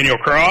 hey, Daniel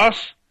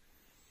Cross.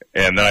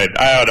 And then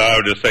I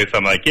would just say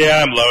something like,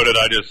 yeah, I'm loaded.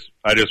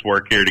 I just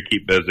work here to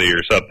keep busy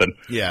or something.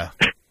 Yeah.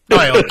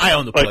 I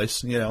own the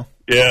place, you know.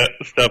 Yeah,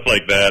 stuff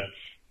like that.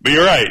 But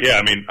you're right. Yeah,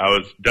 I mean, I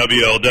was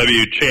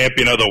WLW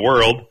champion of the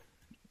world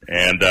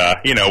and,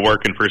 you know,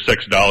 working for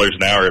 $6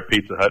 an hour at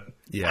Pizza Hut.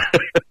 Yeah.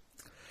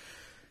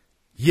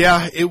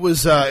 Yeah, it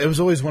was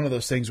always one of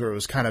those things where it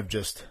was kind of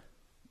just,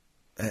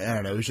 I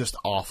don't know, it was just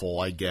awful,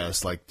 I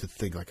guess, like to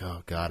think like,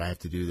 oh God, I have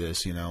to do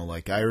this, you know,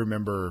 like I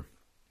remember,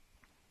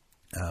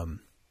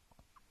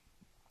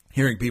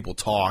 hearing people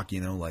talk,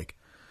 you know, like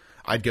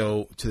I'd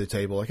go to the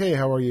table like, hey,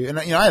 how are you? And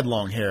you know, I had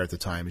long hair at the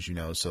time, as you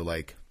know, so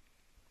like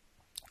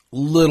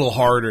little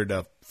harder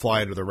to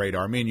fly under the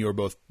radar. Me and you were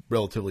both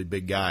relatively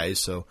big guys,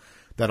 so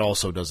that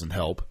also doesn't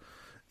help.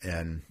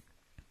 And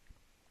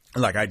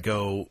like I'd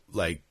go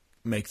like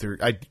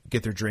I'd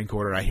get their drink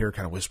order and I hear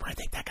kind of whisper, I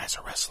think that guy's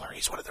a wrestler.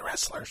 He's one of the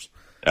wrestlers.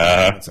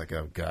 It's like,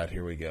 oh God,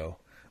 here we go.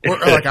 Or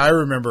like I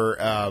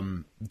remember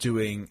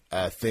doing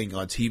a thing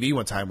on TV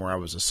one time where I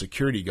was a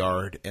security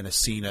guard in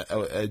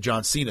a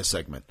John Cena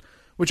segment,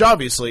 which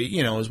obviously,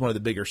 you know, is one of the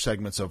bigger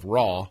segments of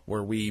Raw,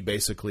 where we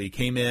basically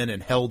came in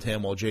and held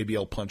him while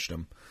JBL punched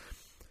him.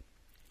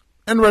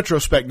 In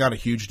retrospect, not a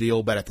huge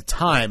deal, but at the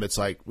time, it's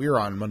like, we were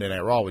on Monday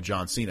Night Raw with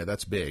John Cena.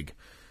 That's big.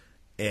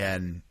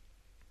 And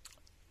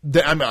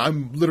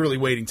I'm literally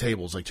waiting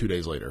tables like 2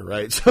 days later,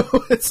 right?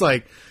 So it's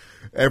like,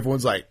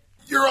 everyone's like,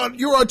 you're on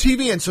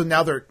TV. And so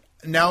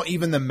now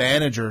even the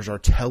managers are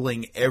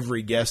telling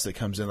every guest that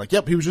comes in, like,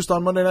 yep, he was just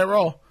on Monday Night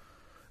Raw.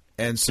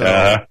 And so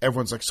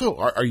everyone's like, so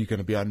are you going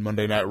to be on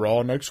Monday Night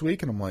Raw next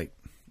week? And I'm like,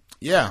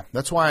 yeah,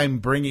 that's why I'm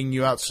bringing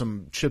you out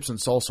some chips and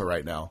salsa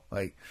right now.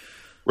 Like,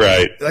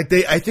 right. Like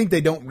I think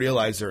they don't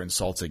realize they're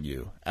insulting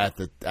you at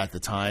the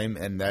time.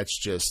 And that's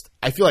just,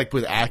 I feel like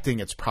with acting,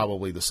 it's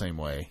probably the same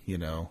way, you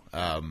know?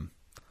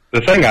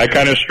 The thing I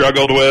kind of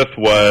struggled with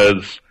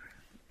was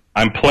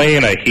I'm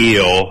playing a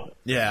heel.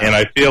 Yeah. And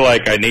I feel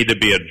like I need to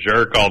be a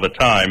jerk all the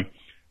time.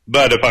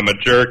 But if I'm a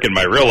jerk in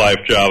my real life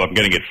job, I'm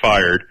going to get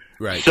fired.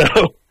 Right. So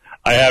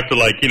I have to,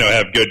 like, you know,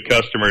 have good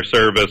customer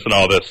service and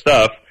all this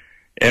stuff.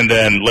 And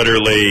then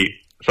literally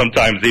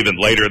sometimes even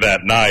later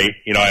that night,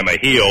 you know, I'm a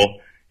heel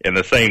in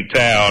the same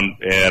town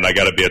and I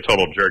got to be a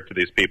total jerk to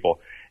these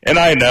people. And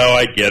I know,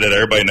 I get it.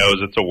 Everybody knows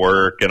it's a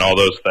work and all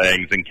those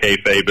things, and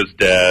kayfabe is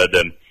dead.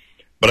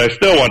 But I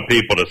still want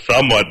people to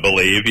somewhat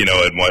believe, you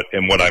know,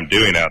 in what I'm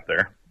doing out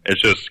there.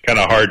 It's just kind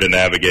of hard to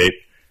navigate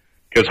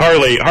because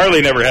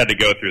Harley never had to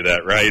go through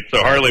that, right?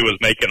 So Harley was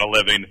making a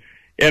living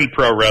in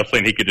pro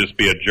wrestling. He could just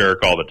be a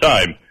jerk all the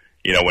time,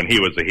 you know, when he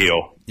was a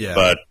heel. Yeah.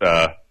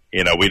 But,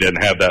 you know, we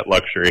didn't have that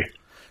luxury.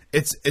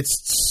 It's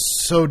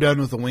so done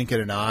with a wink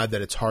and a nod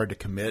that it's hard to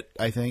commit,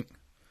 I think.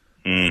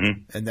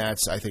 Mm-hmm. And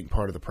that's, I think,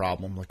 part of the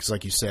problem. Because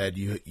like you said,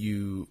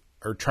 you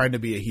are trying to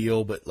be a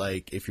heel, but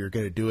like if you're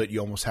going to do it,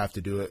 you almost have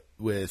to do it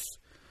with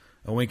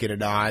a wink and a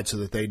nod so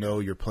that they know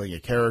you're playing a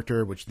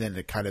character, which then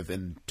it kind of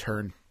in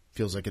turn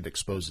feels like it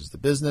exposes the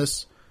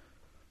business.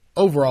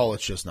 Overall,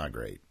 it's just not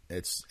great.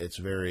 It's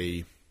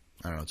very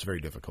I don't know. It's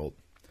very difficult.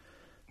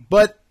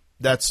 But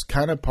that's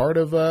kind of part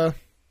of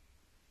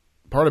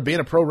being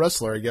a pro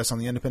wrestler, I guess, on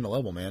the independent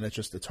level, man.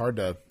 It's hard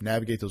to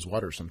navigate those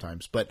waters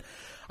sometimes. But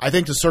I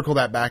think to circle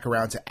that back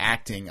around to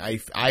acting,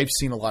 I've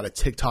seen a lot of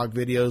TikTok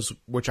videos,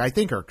 which I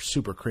think are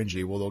super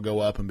cringy, where they'll go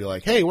up and be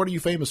like, hey, what are you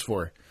famous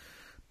for?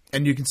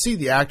 And you can see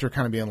the actor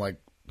kind of being like,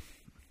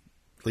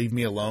 leave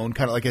me alone.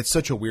 Kind of like, it's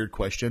such a weird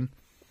question.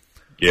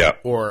 Yeah.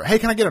 Or, hey,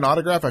 can I get an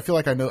autograph? I feel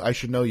like I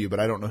should know you, but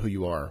I don't know who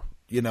you are.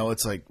 You know,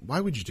 it's like, why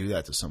would you do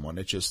that to someone?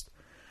 It's just,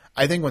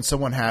 I think when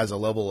someone has a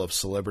level of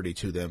celebrity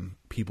to them,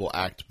 people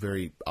act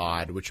very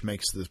odd, which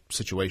makes the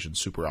situation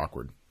super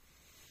awkward.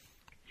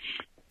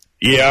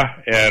 Yeah,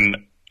 and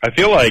I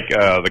feel like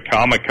the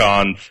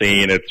Comic-Con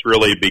scene, it's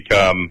really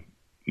become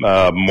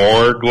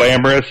more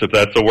glamorous, if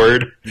that's a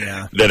word,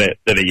 than it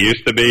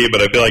used to be.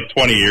 But I feel like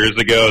 20 years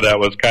ago, that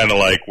was kind of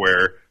like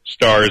where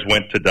stars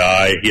went to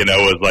die, you know,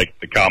 was like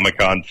the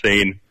Comic-Con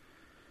scene.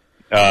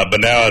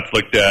 But now it's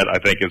looked at, I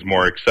think, as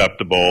more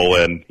acceptable,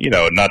 and, you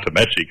know, not to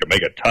mention you can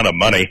make a ton of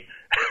money,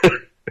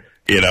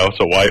 you know,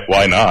 so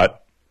why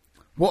not?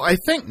 Well, I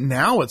think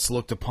now it's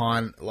looked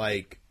upon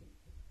like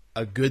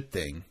a good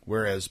thing,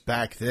 whereas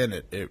back then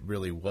it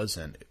really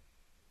wasn't.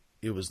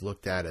 It was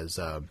looked at as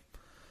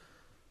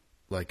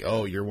like,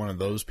 oh, you're one of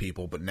those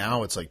people, but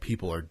now it's like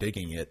people are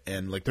digging it.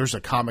 And like there's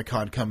a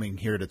Comic-Con coming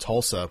here to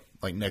Tulsa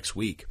like next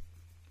week,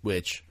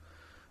 which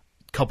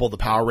a couple of the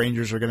Power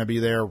Rangers are going to be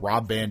there.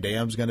 Rob Van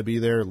Dam's going to be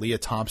there. Leah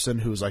Thompson,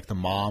 who's like the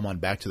mom on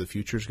Back to the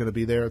Future, is going to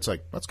be there. It's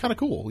like, that's kind of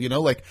cool. You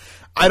know, like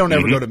I don't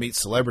ever go to meet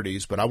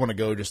celebrities, but I want to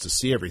go just to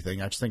see everything.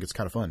 I just think it's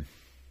kind of fun.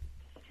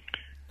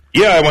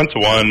 Yeah, I went to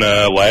one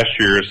last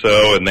year or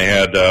so, and they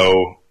had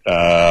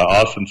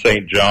Austin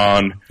St.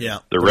 John,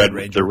 the Red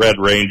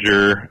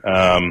Ranger.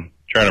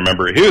 Trying to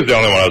remember, he was the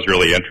only one I was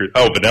really interested.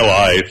 Oh, Vanilla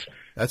Ice.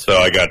 So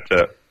I got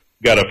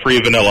a free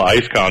Vanilla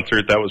Ice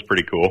concert. That was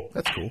pretty cool.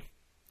 That's cool.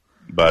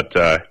 But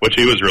which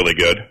he was really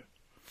good.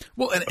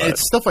 Well, and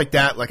it's stuff like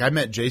that. Like I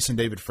met Jason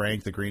David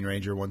Frank, the Green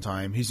Ranger, one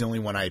time. He's the only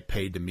one I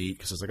paid to meet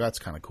because I was like, oh, that's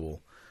kind of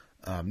cool.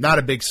 Not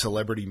a big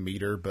celebrity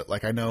meter, but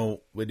like I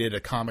know we did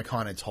a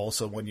Comic-Con in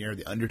Tulsa one year.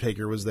 The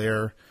Undertaker was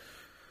there.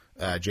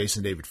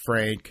 Jason David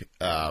Frank.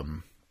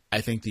 I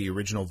think the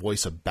original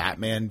voice of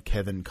Batman,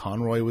 Kevin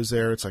Conroy, was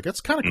there. It's like,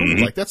 that's kind of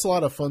cool. Like that's a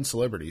lot of fun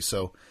celebrities.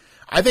 So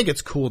I think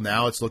it's cool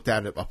now. It's looked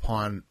at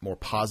upon more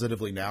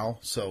positively now.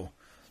 So,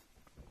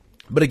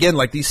 but again,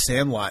 like these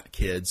Sandlot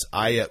kids,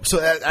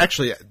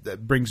 that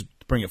bring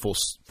it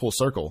full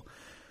circle.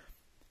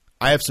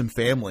 I have some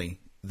family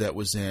that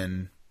was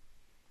in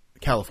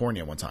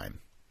California one time,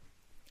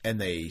 and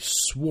they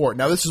swore.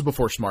 Now this is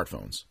before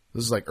smartphones.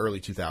 This is like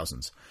early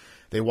 2000s.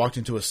 They walked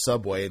into a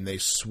Subway and they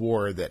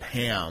swore that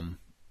Ham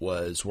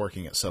was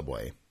working at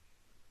Subway.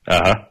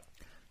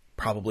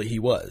 Probably he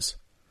was,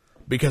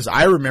 because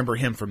I remember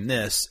him from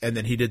this, and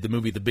then he did the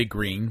movie The Big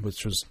Green,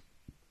 which was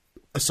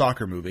a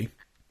soccer movie.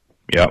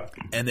 Yep.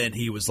 And then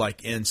he was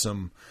like in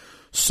some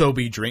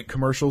Sobe drink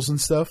commercials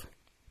and stuff.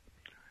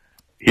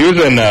 He was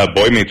in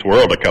Boy Meets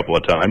World a couple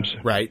of times.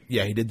 Right.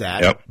 Yeah, he did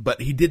that. Yep. But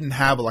he didn't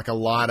have like a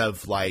lot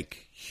of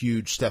like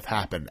huge stuff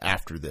happen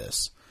after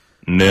this.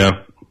 No.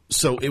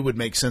 So it would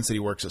make sense that he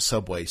works at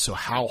Subway. So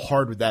how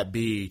hard would that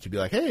be to be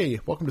like, hey,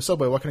 welcome to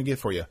Subway. What can I get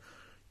for you?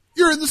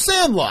 You're in the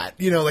Sandlot.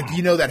 You know, like,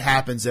 you know, that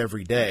happens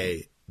every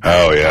day.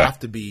 That would have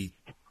to be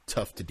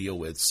tough to deal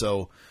with.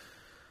 So,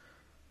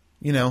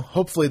 you know,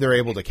 hopefully they're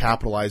able to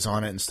capitalize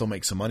on it and still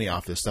make some money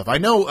off this stuff. I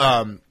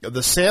know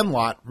the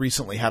Sandlot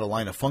recently had a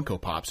line of Funko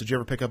Pops. Did you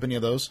ever pick up any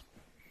of those?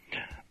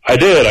 I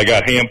did. I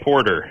got Ham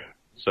Porter.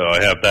 So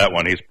I have that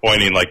one. He's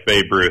pointing like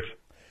Babe Ruth.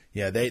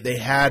 Yeah, they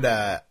had,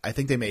 I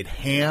think they made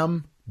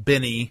Ham,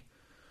 Benny,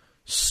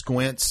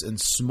 Squints, and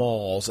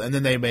Smalls, and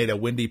then they made a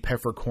Wendy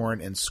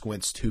Peppercorn and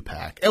Squints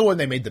 2-pack. And when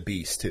they made the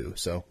Beast, too,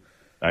 so.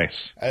 Nice.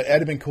 It'd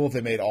have been cool if they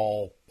made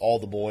all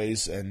the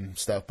boys and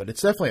stuff, but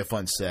it's definitely a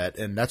fun set,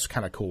 and that's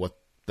kind of cool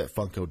that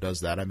Funko does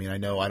that. I mean, I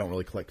know I don't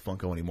really collect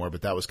Funko anymore,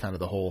 but that was kind of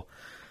the whole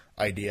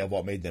idea of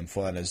what made them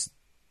fun is,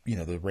 you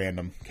know, the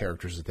random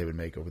characters that they would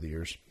make over the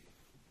years.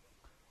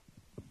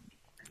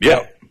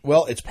 Yeah.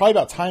 Well, it's probably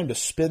about time to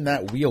spin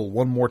that wheel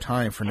one more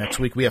time for next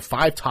week. We have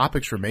 5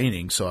 topics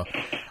remaining, so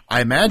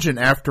I imagine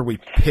after we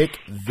pick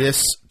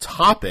this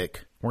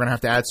topic, we're going to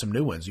have to add some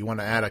new ones. You want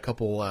to add a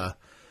couple,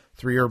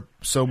 3 or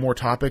so more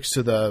topics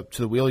to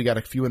the wheel? You got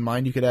a few in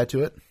mind you could add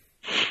to it?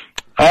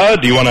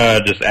 Do you want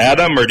to just add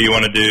them, or do you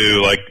want to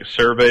do like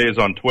surveys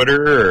on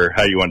Twitter, or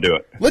how you want to do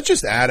it? Let's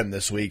just add them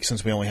this week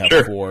since we only have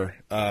 4.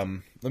 Let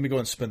me go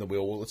and spin the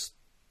wheel. Well, let's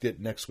get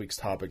next week's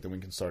topic, then we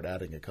can start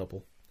adding a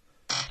couple.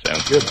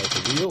 Sounds good. Right,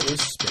 the wheel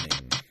is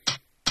spinning.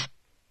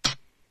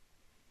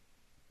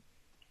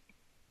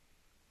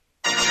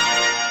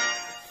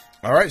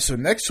 All right, so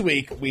next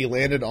week we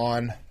landed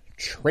on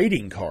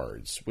trading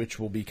cards, which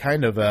will be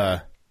kind of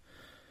an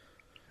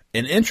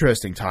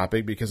interesting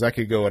topic because that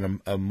could go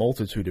in a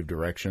multitude of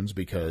directions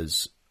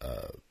because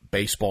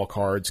baseball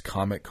cards,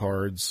 comic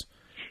cards,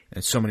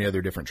 and so many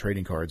other different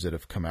trading cards that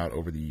have come out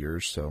over the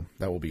years, so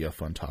that will be a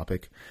fun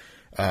topic.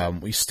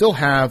 We still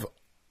have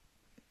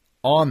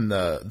on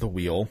the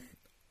wheel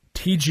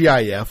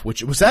TGIF,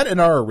 which was that in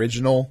our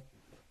original?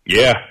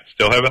 Yeah,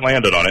 still haven't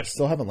landed on it.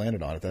 Still haven't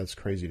landed on it. That's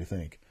crazy to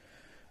think.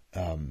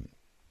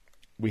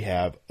 We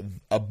have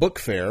a book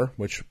fair,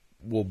 which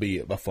will be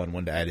a fun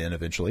one to add in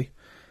eventually.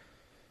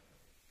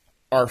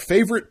 Our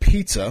favorite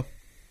pizza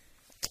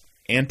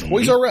and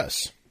Toys R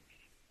Us.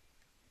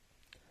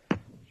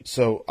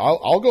 So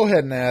I'll go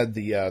ahead and add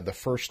the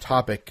first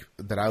topic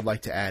that I'd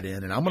like to add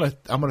in, and I'm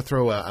gonna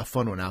throw a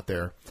fun one out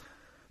there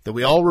that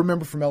we all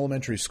remember from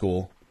elementary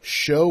school: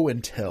 show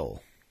and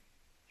tell.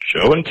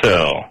 Show and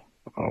tell.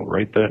 I'll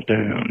write that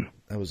down.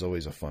 That was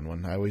always a fun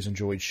one. I always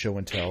enjoyed show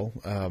and tell.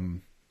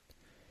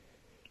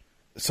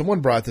 Someone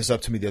brought this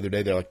up to me the other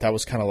day. They're like, that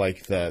was kind of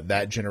like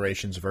that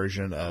generation's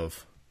version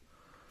of,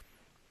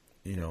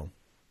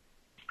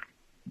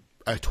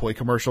 a toy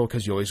commercial,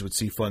 because you always would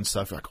see fun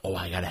stuff. You're like, oh,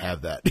 I got to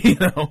have that,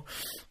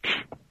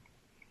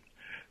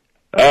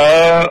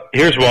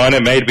 Here's one.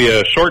 It may be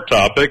a short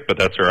topic, but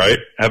that's all right.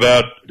 How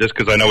about, just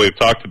because I know we've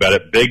talked about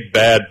it, Big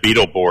Bad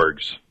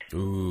Beetleborgs?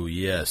 Ooh,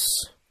 yes.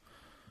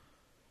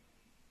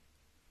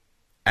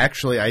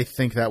 Actually, I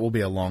think that will be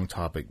a long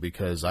topic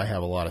because I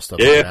have a lot of stuff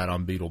to add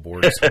on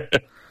Beetleborgs.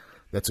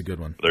 That's a good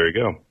one. There you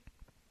go.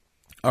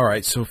 All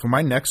right, so for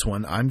my next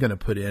one, I'm going to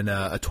put in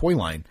a toy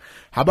line.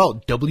 How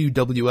about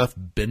WWF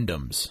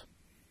Bend-Ems?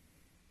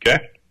 Okay.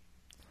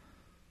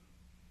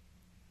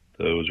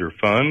 Those are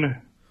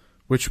fun.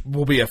 Which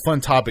will be a fun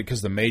topic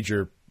because the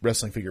major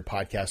wrestling figure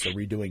podcasts are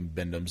redoing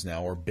Bend-Ems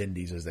now, or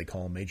Bendies as they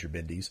call them, major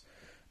Bendies.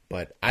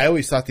 But I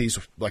always thought these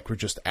were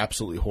just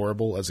absolutely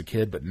horrible as a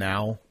kid, but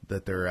now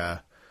that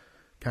they're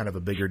kind of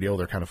a bigger deal,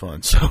 they're kind of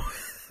fun. So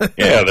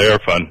yeah, they are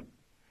fun.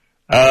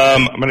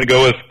 I'm going to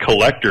go with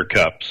collector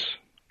cups.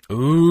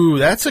 Ooh,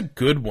 that's a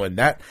good one.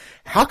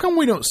 How come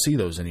we don't see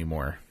those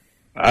anymore?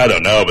 I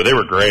don't know, but they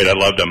were great. I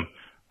loved them.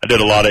 I did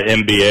a lot of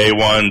NBA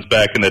ones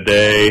back in the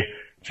day.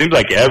 Seems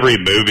like every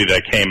movie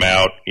that came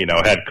out,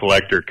 had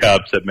collector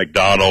cups at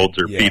McDonald's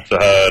or Pizza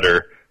Hut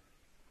or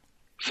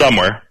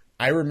somewhere.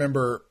 I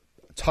remember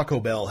Taco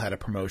Bell had a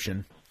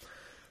promotion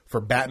for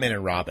Batman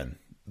and Robin,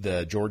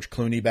 the George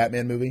Clooney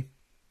Batman movie.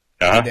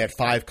 And they had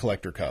 5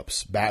 collector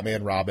cups: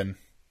 Batman, Robin,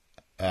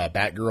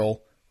 Batgirl,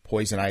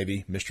 Poison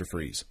Ivy, Mr.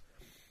 Freeze.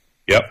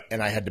 Yep.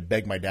 And I had to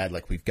beg my dad,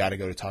 we've got to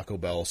go to Taco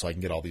Bell so I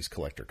can get all these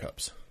collector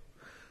cups.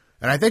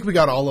 And I think we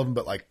got all of them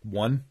but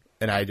one.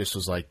 And I just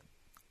was I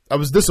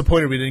was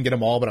disappointed we didn't get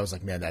them all, but I was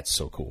like, man, that's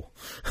so cool.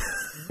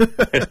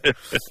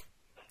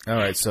 All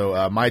right,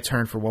 so my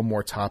turn for one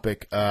more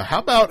topic. How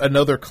about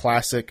another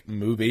classic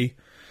movie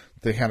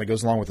that kind of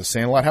goes along with the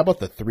Sandlot? How about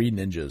The Three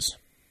Ninjas?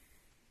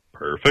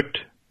 Perfect.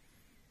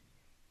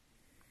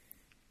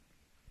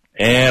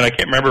 And I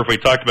can't remember if we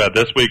talked about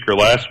this week or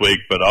last week,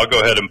 but I'll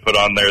go ahead and put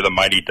on there the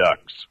Mighty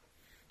Ducks.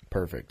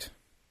 Perfect.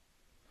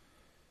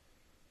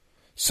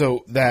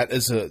 So that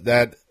is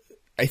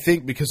I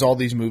think because all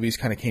these movies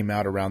kind of came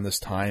out around this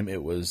time,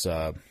 it was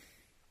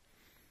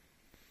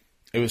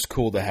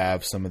cool to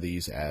have some of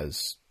these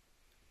as,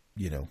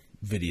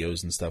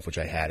 videos and stuff, which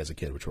I had as a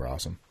kid, which were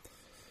awesome.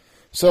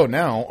 So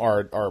now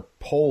our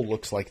poll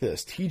looks like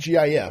this: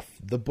 TGIF,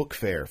 The Book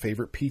Fair,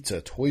 Favorite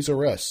Pizza, Toys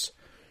R Us,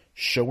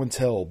 Show and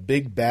Tell,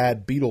 Big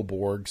Bad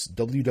Beetleborgs,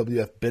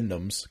 WWF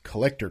Bend-Ems,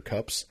 Collector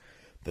Cups,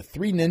 The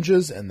Three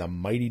Ninjas, and the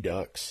Mighty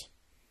Ducks.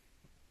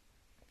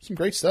 Some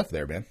great stuff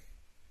there, man.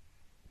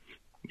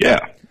 Yeah.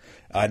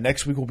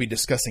 Next week we'll be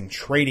discussing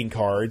trading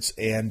cards,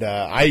 and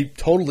I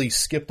totally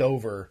skipped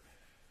over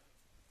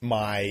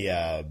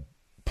my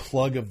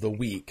plug of the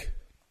week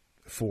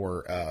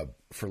for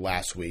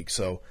last week.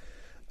 So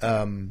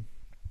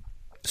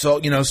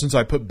since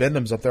I put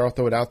Bend-Ems up there, I'll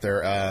throw it out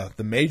there.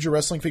 The Major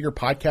Wrestling Figure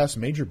Podcast,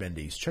 Major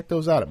Bendies. Check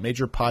those out at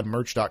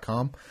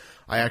majorpodmerch.com.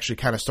 I actually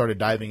kind of started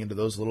diving into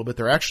those a little bit.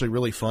 They're actually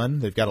really fun.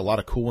 They've got a lot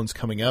of cool ones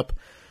coming up.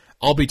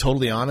 I'll be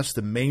totally honest,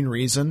 the main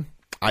reason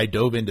I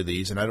dove into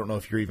these, and I don't know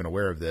if you're even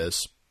aware of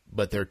this,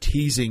 but they're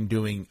teasing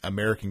doing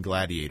American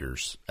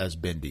Gladiators as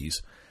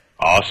Bendies.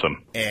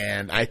 Awesome.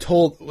 And I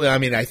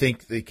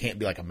think they can't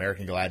be like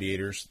American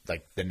Gladiators,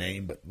 like the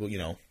name, but,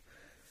 it'll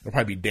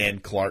probably be Dan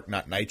Clark,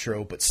 not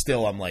Nitro. But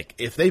still, I'm like,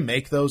 if they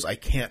make those, I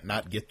can't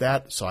not get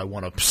that. So I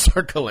want to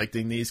start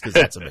collecting these because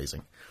that's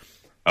amazing.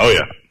 Oh,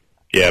 yeah.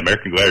 Yeah,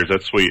 American Gladiators,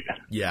 that's sweet.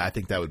 Yeah, I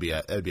think that would be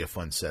a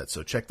fun set.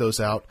 So check those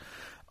out.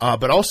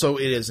 But also,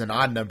 it is an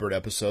odd-numbered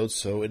episode,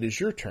 so it is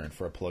your turn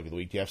for a plug of the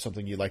week. Do you have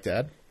something you'd like to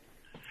add?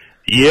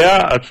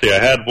 Yeah, let's see. I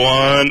had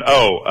one.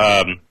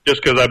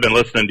 Just because I've been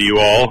listening to you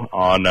all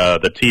on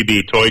the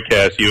TB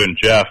Toycast, you and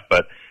Jeff,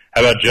 but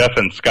how about Jeff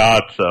and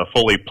Scott's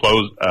fully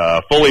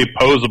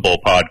posable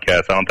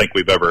podcast? I don't think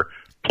we've ever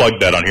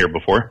plugged that on here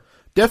before.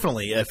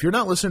 Definitely. If you're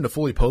not listening to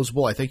Fully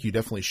Posable, I think you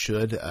definitely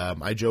should.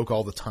 I joke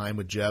all the time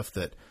with Jeff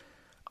that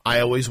I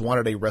always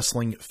wanted a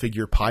wrestling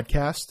figure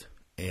podcast,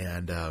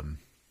 and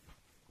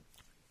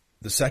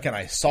the second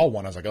I saw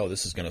one, I was like, oh,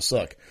 this is going to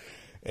suck.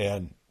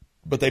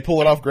 But they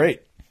pull it off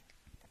great.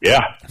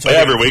 Yeah. So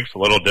every week's a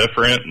little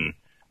different, and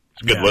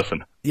it's a good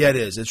listen. Yeah, it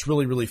is. It's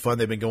really, really fun.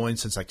 They've been going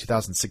since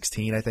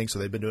 2016, I think, so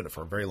they've been doing it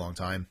for a very long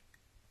time.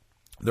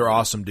 They're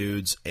awesome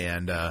dudes,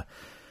 and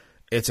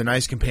It's a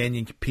nice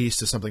companion piece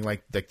to something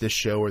like this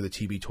show or the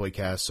TB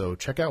Toycast. So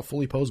check out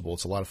Fully Posable.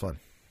 It's a lot of fun.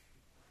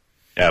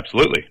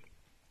 Absolutely.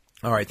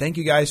 All right. Thank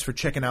you guys for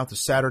checking out the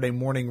Saturday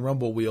Morning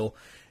Rumble Wheel.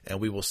 And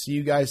we will see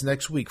you guys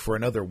next week for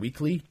another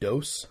weekly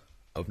dose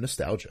of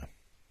nostalgia.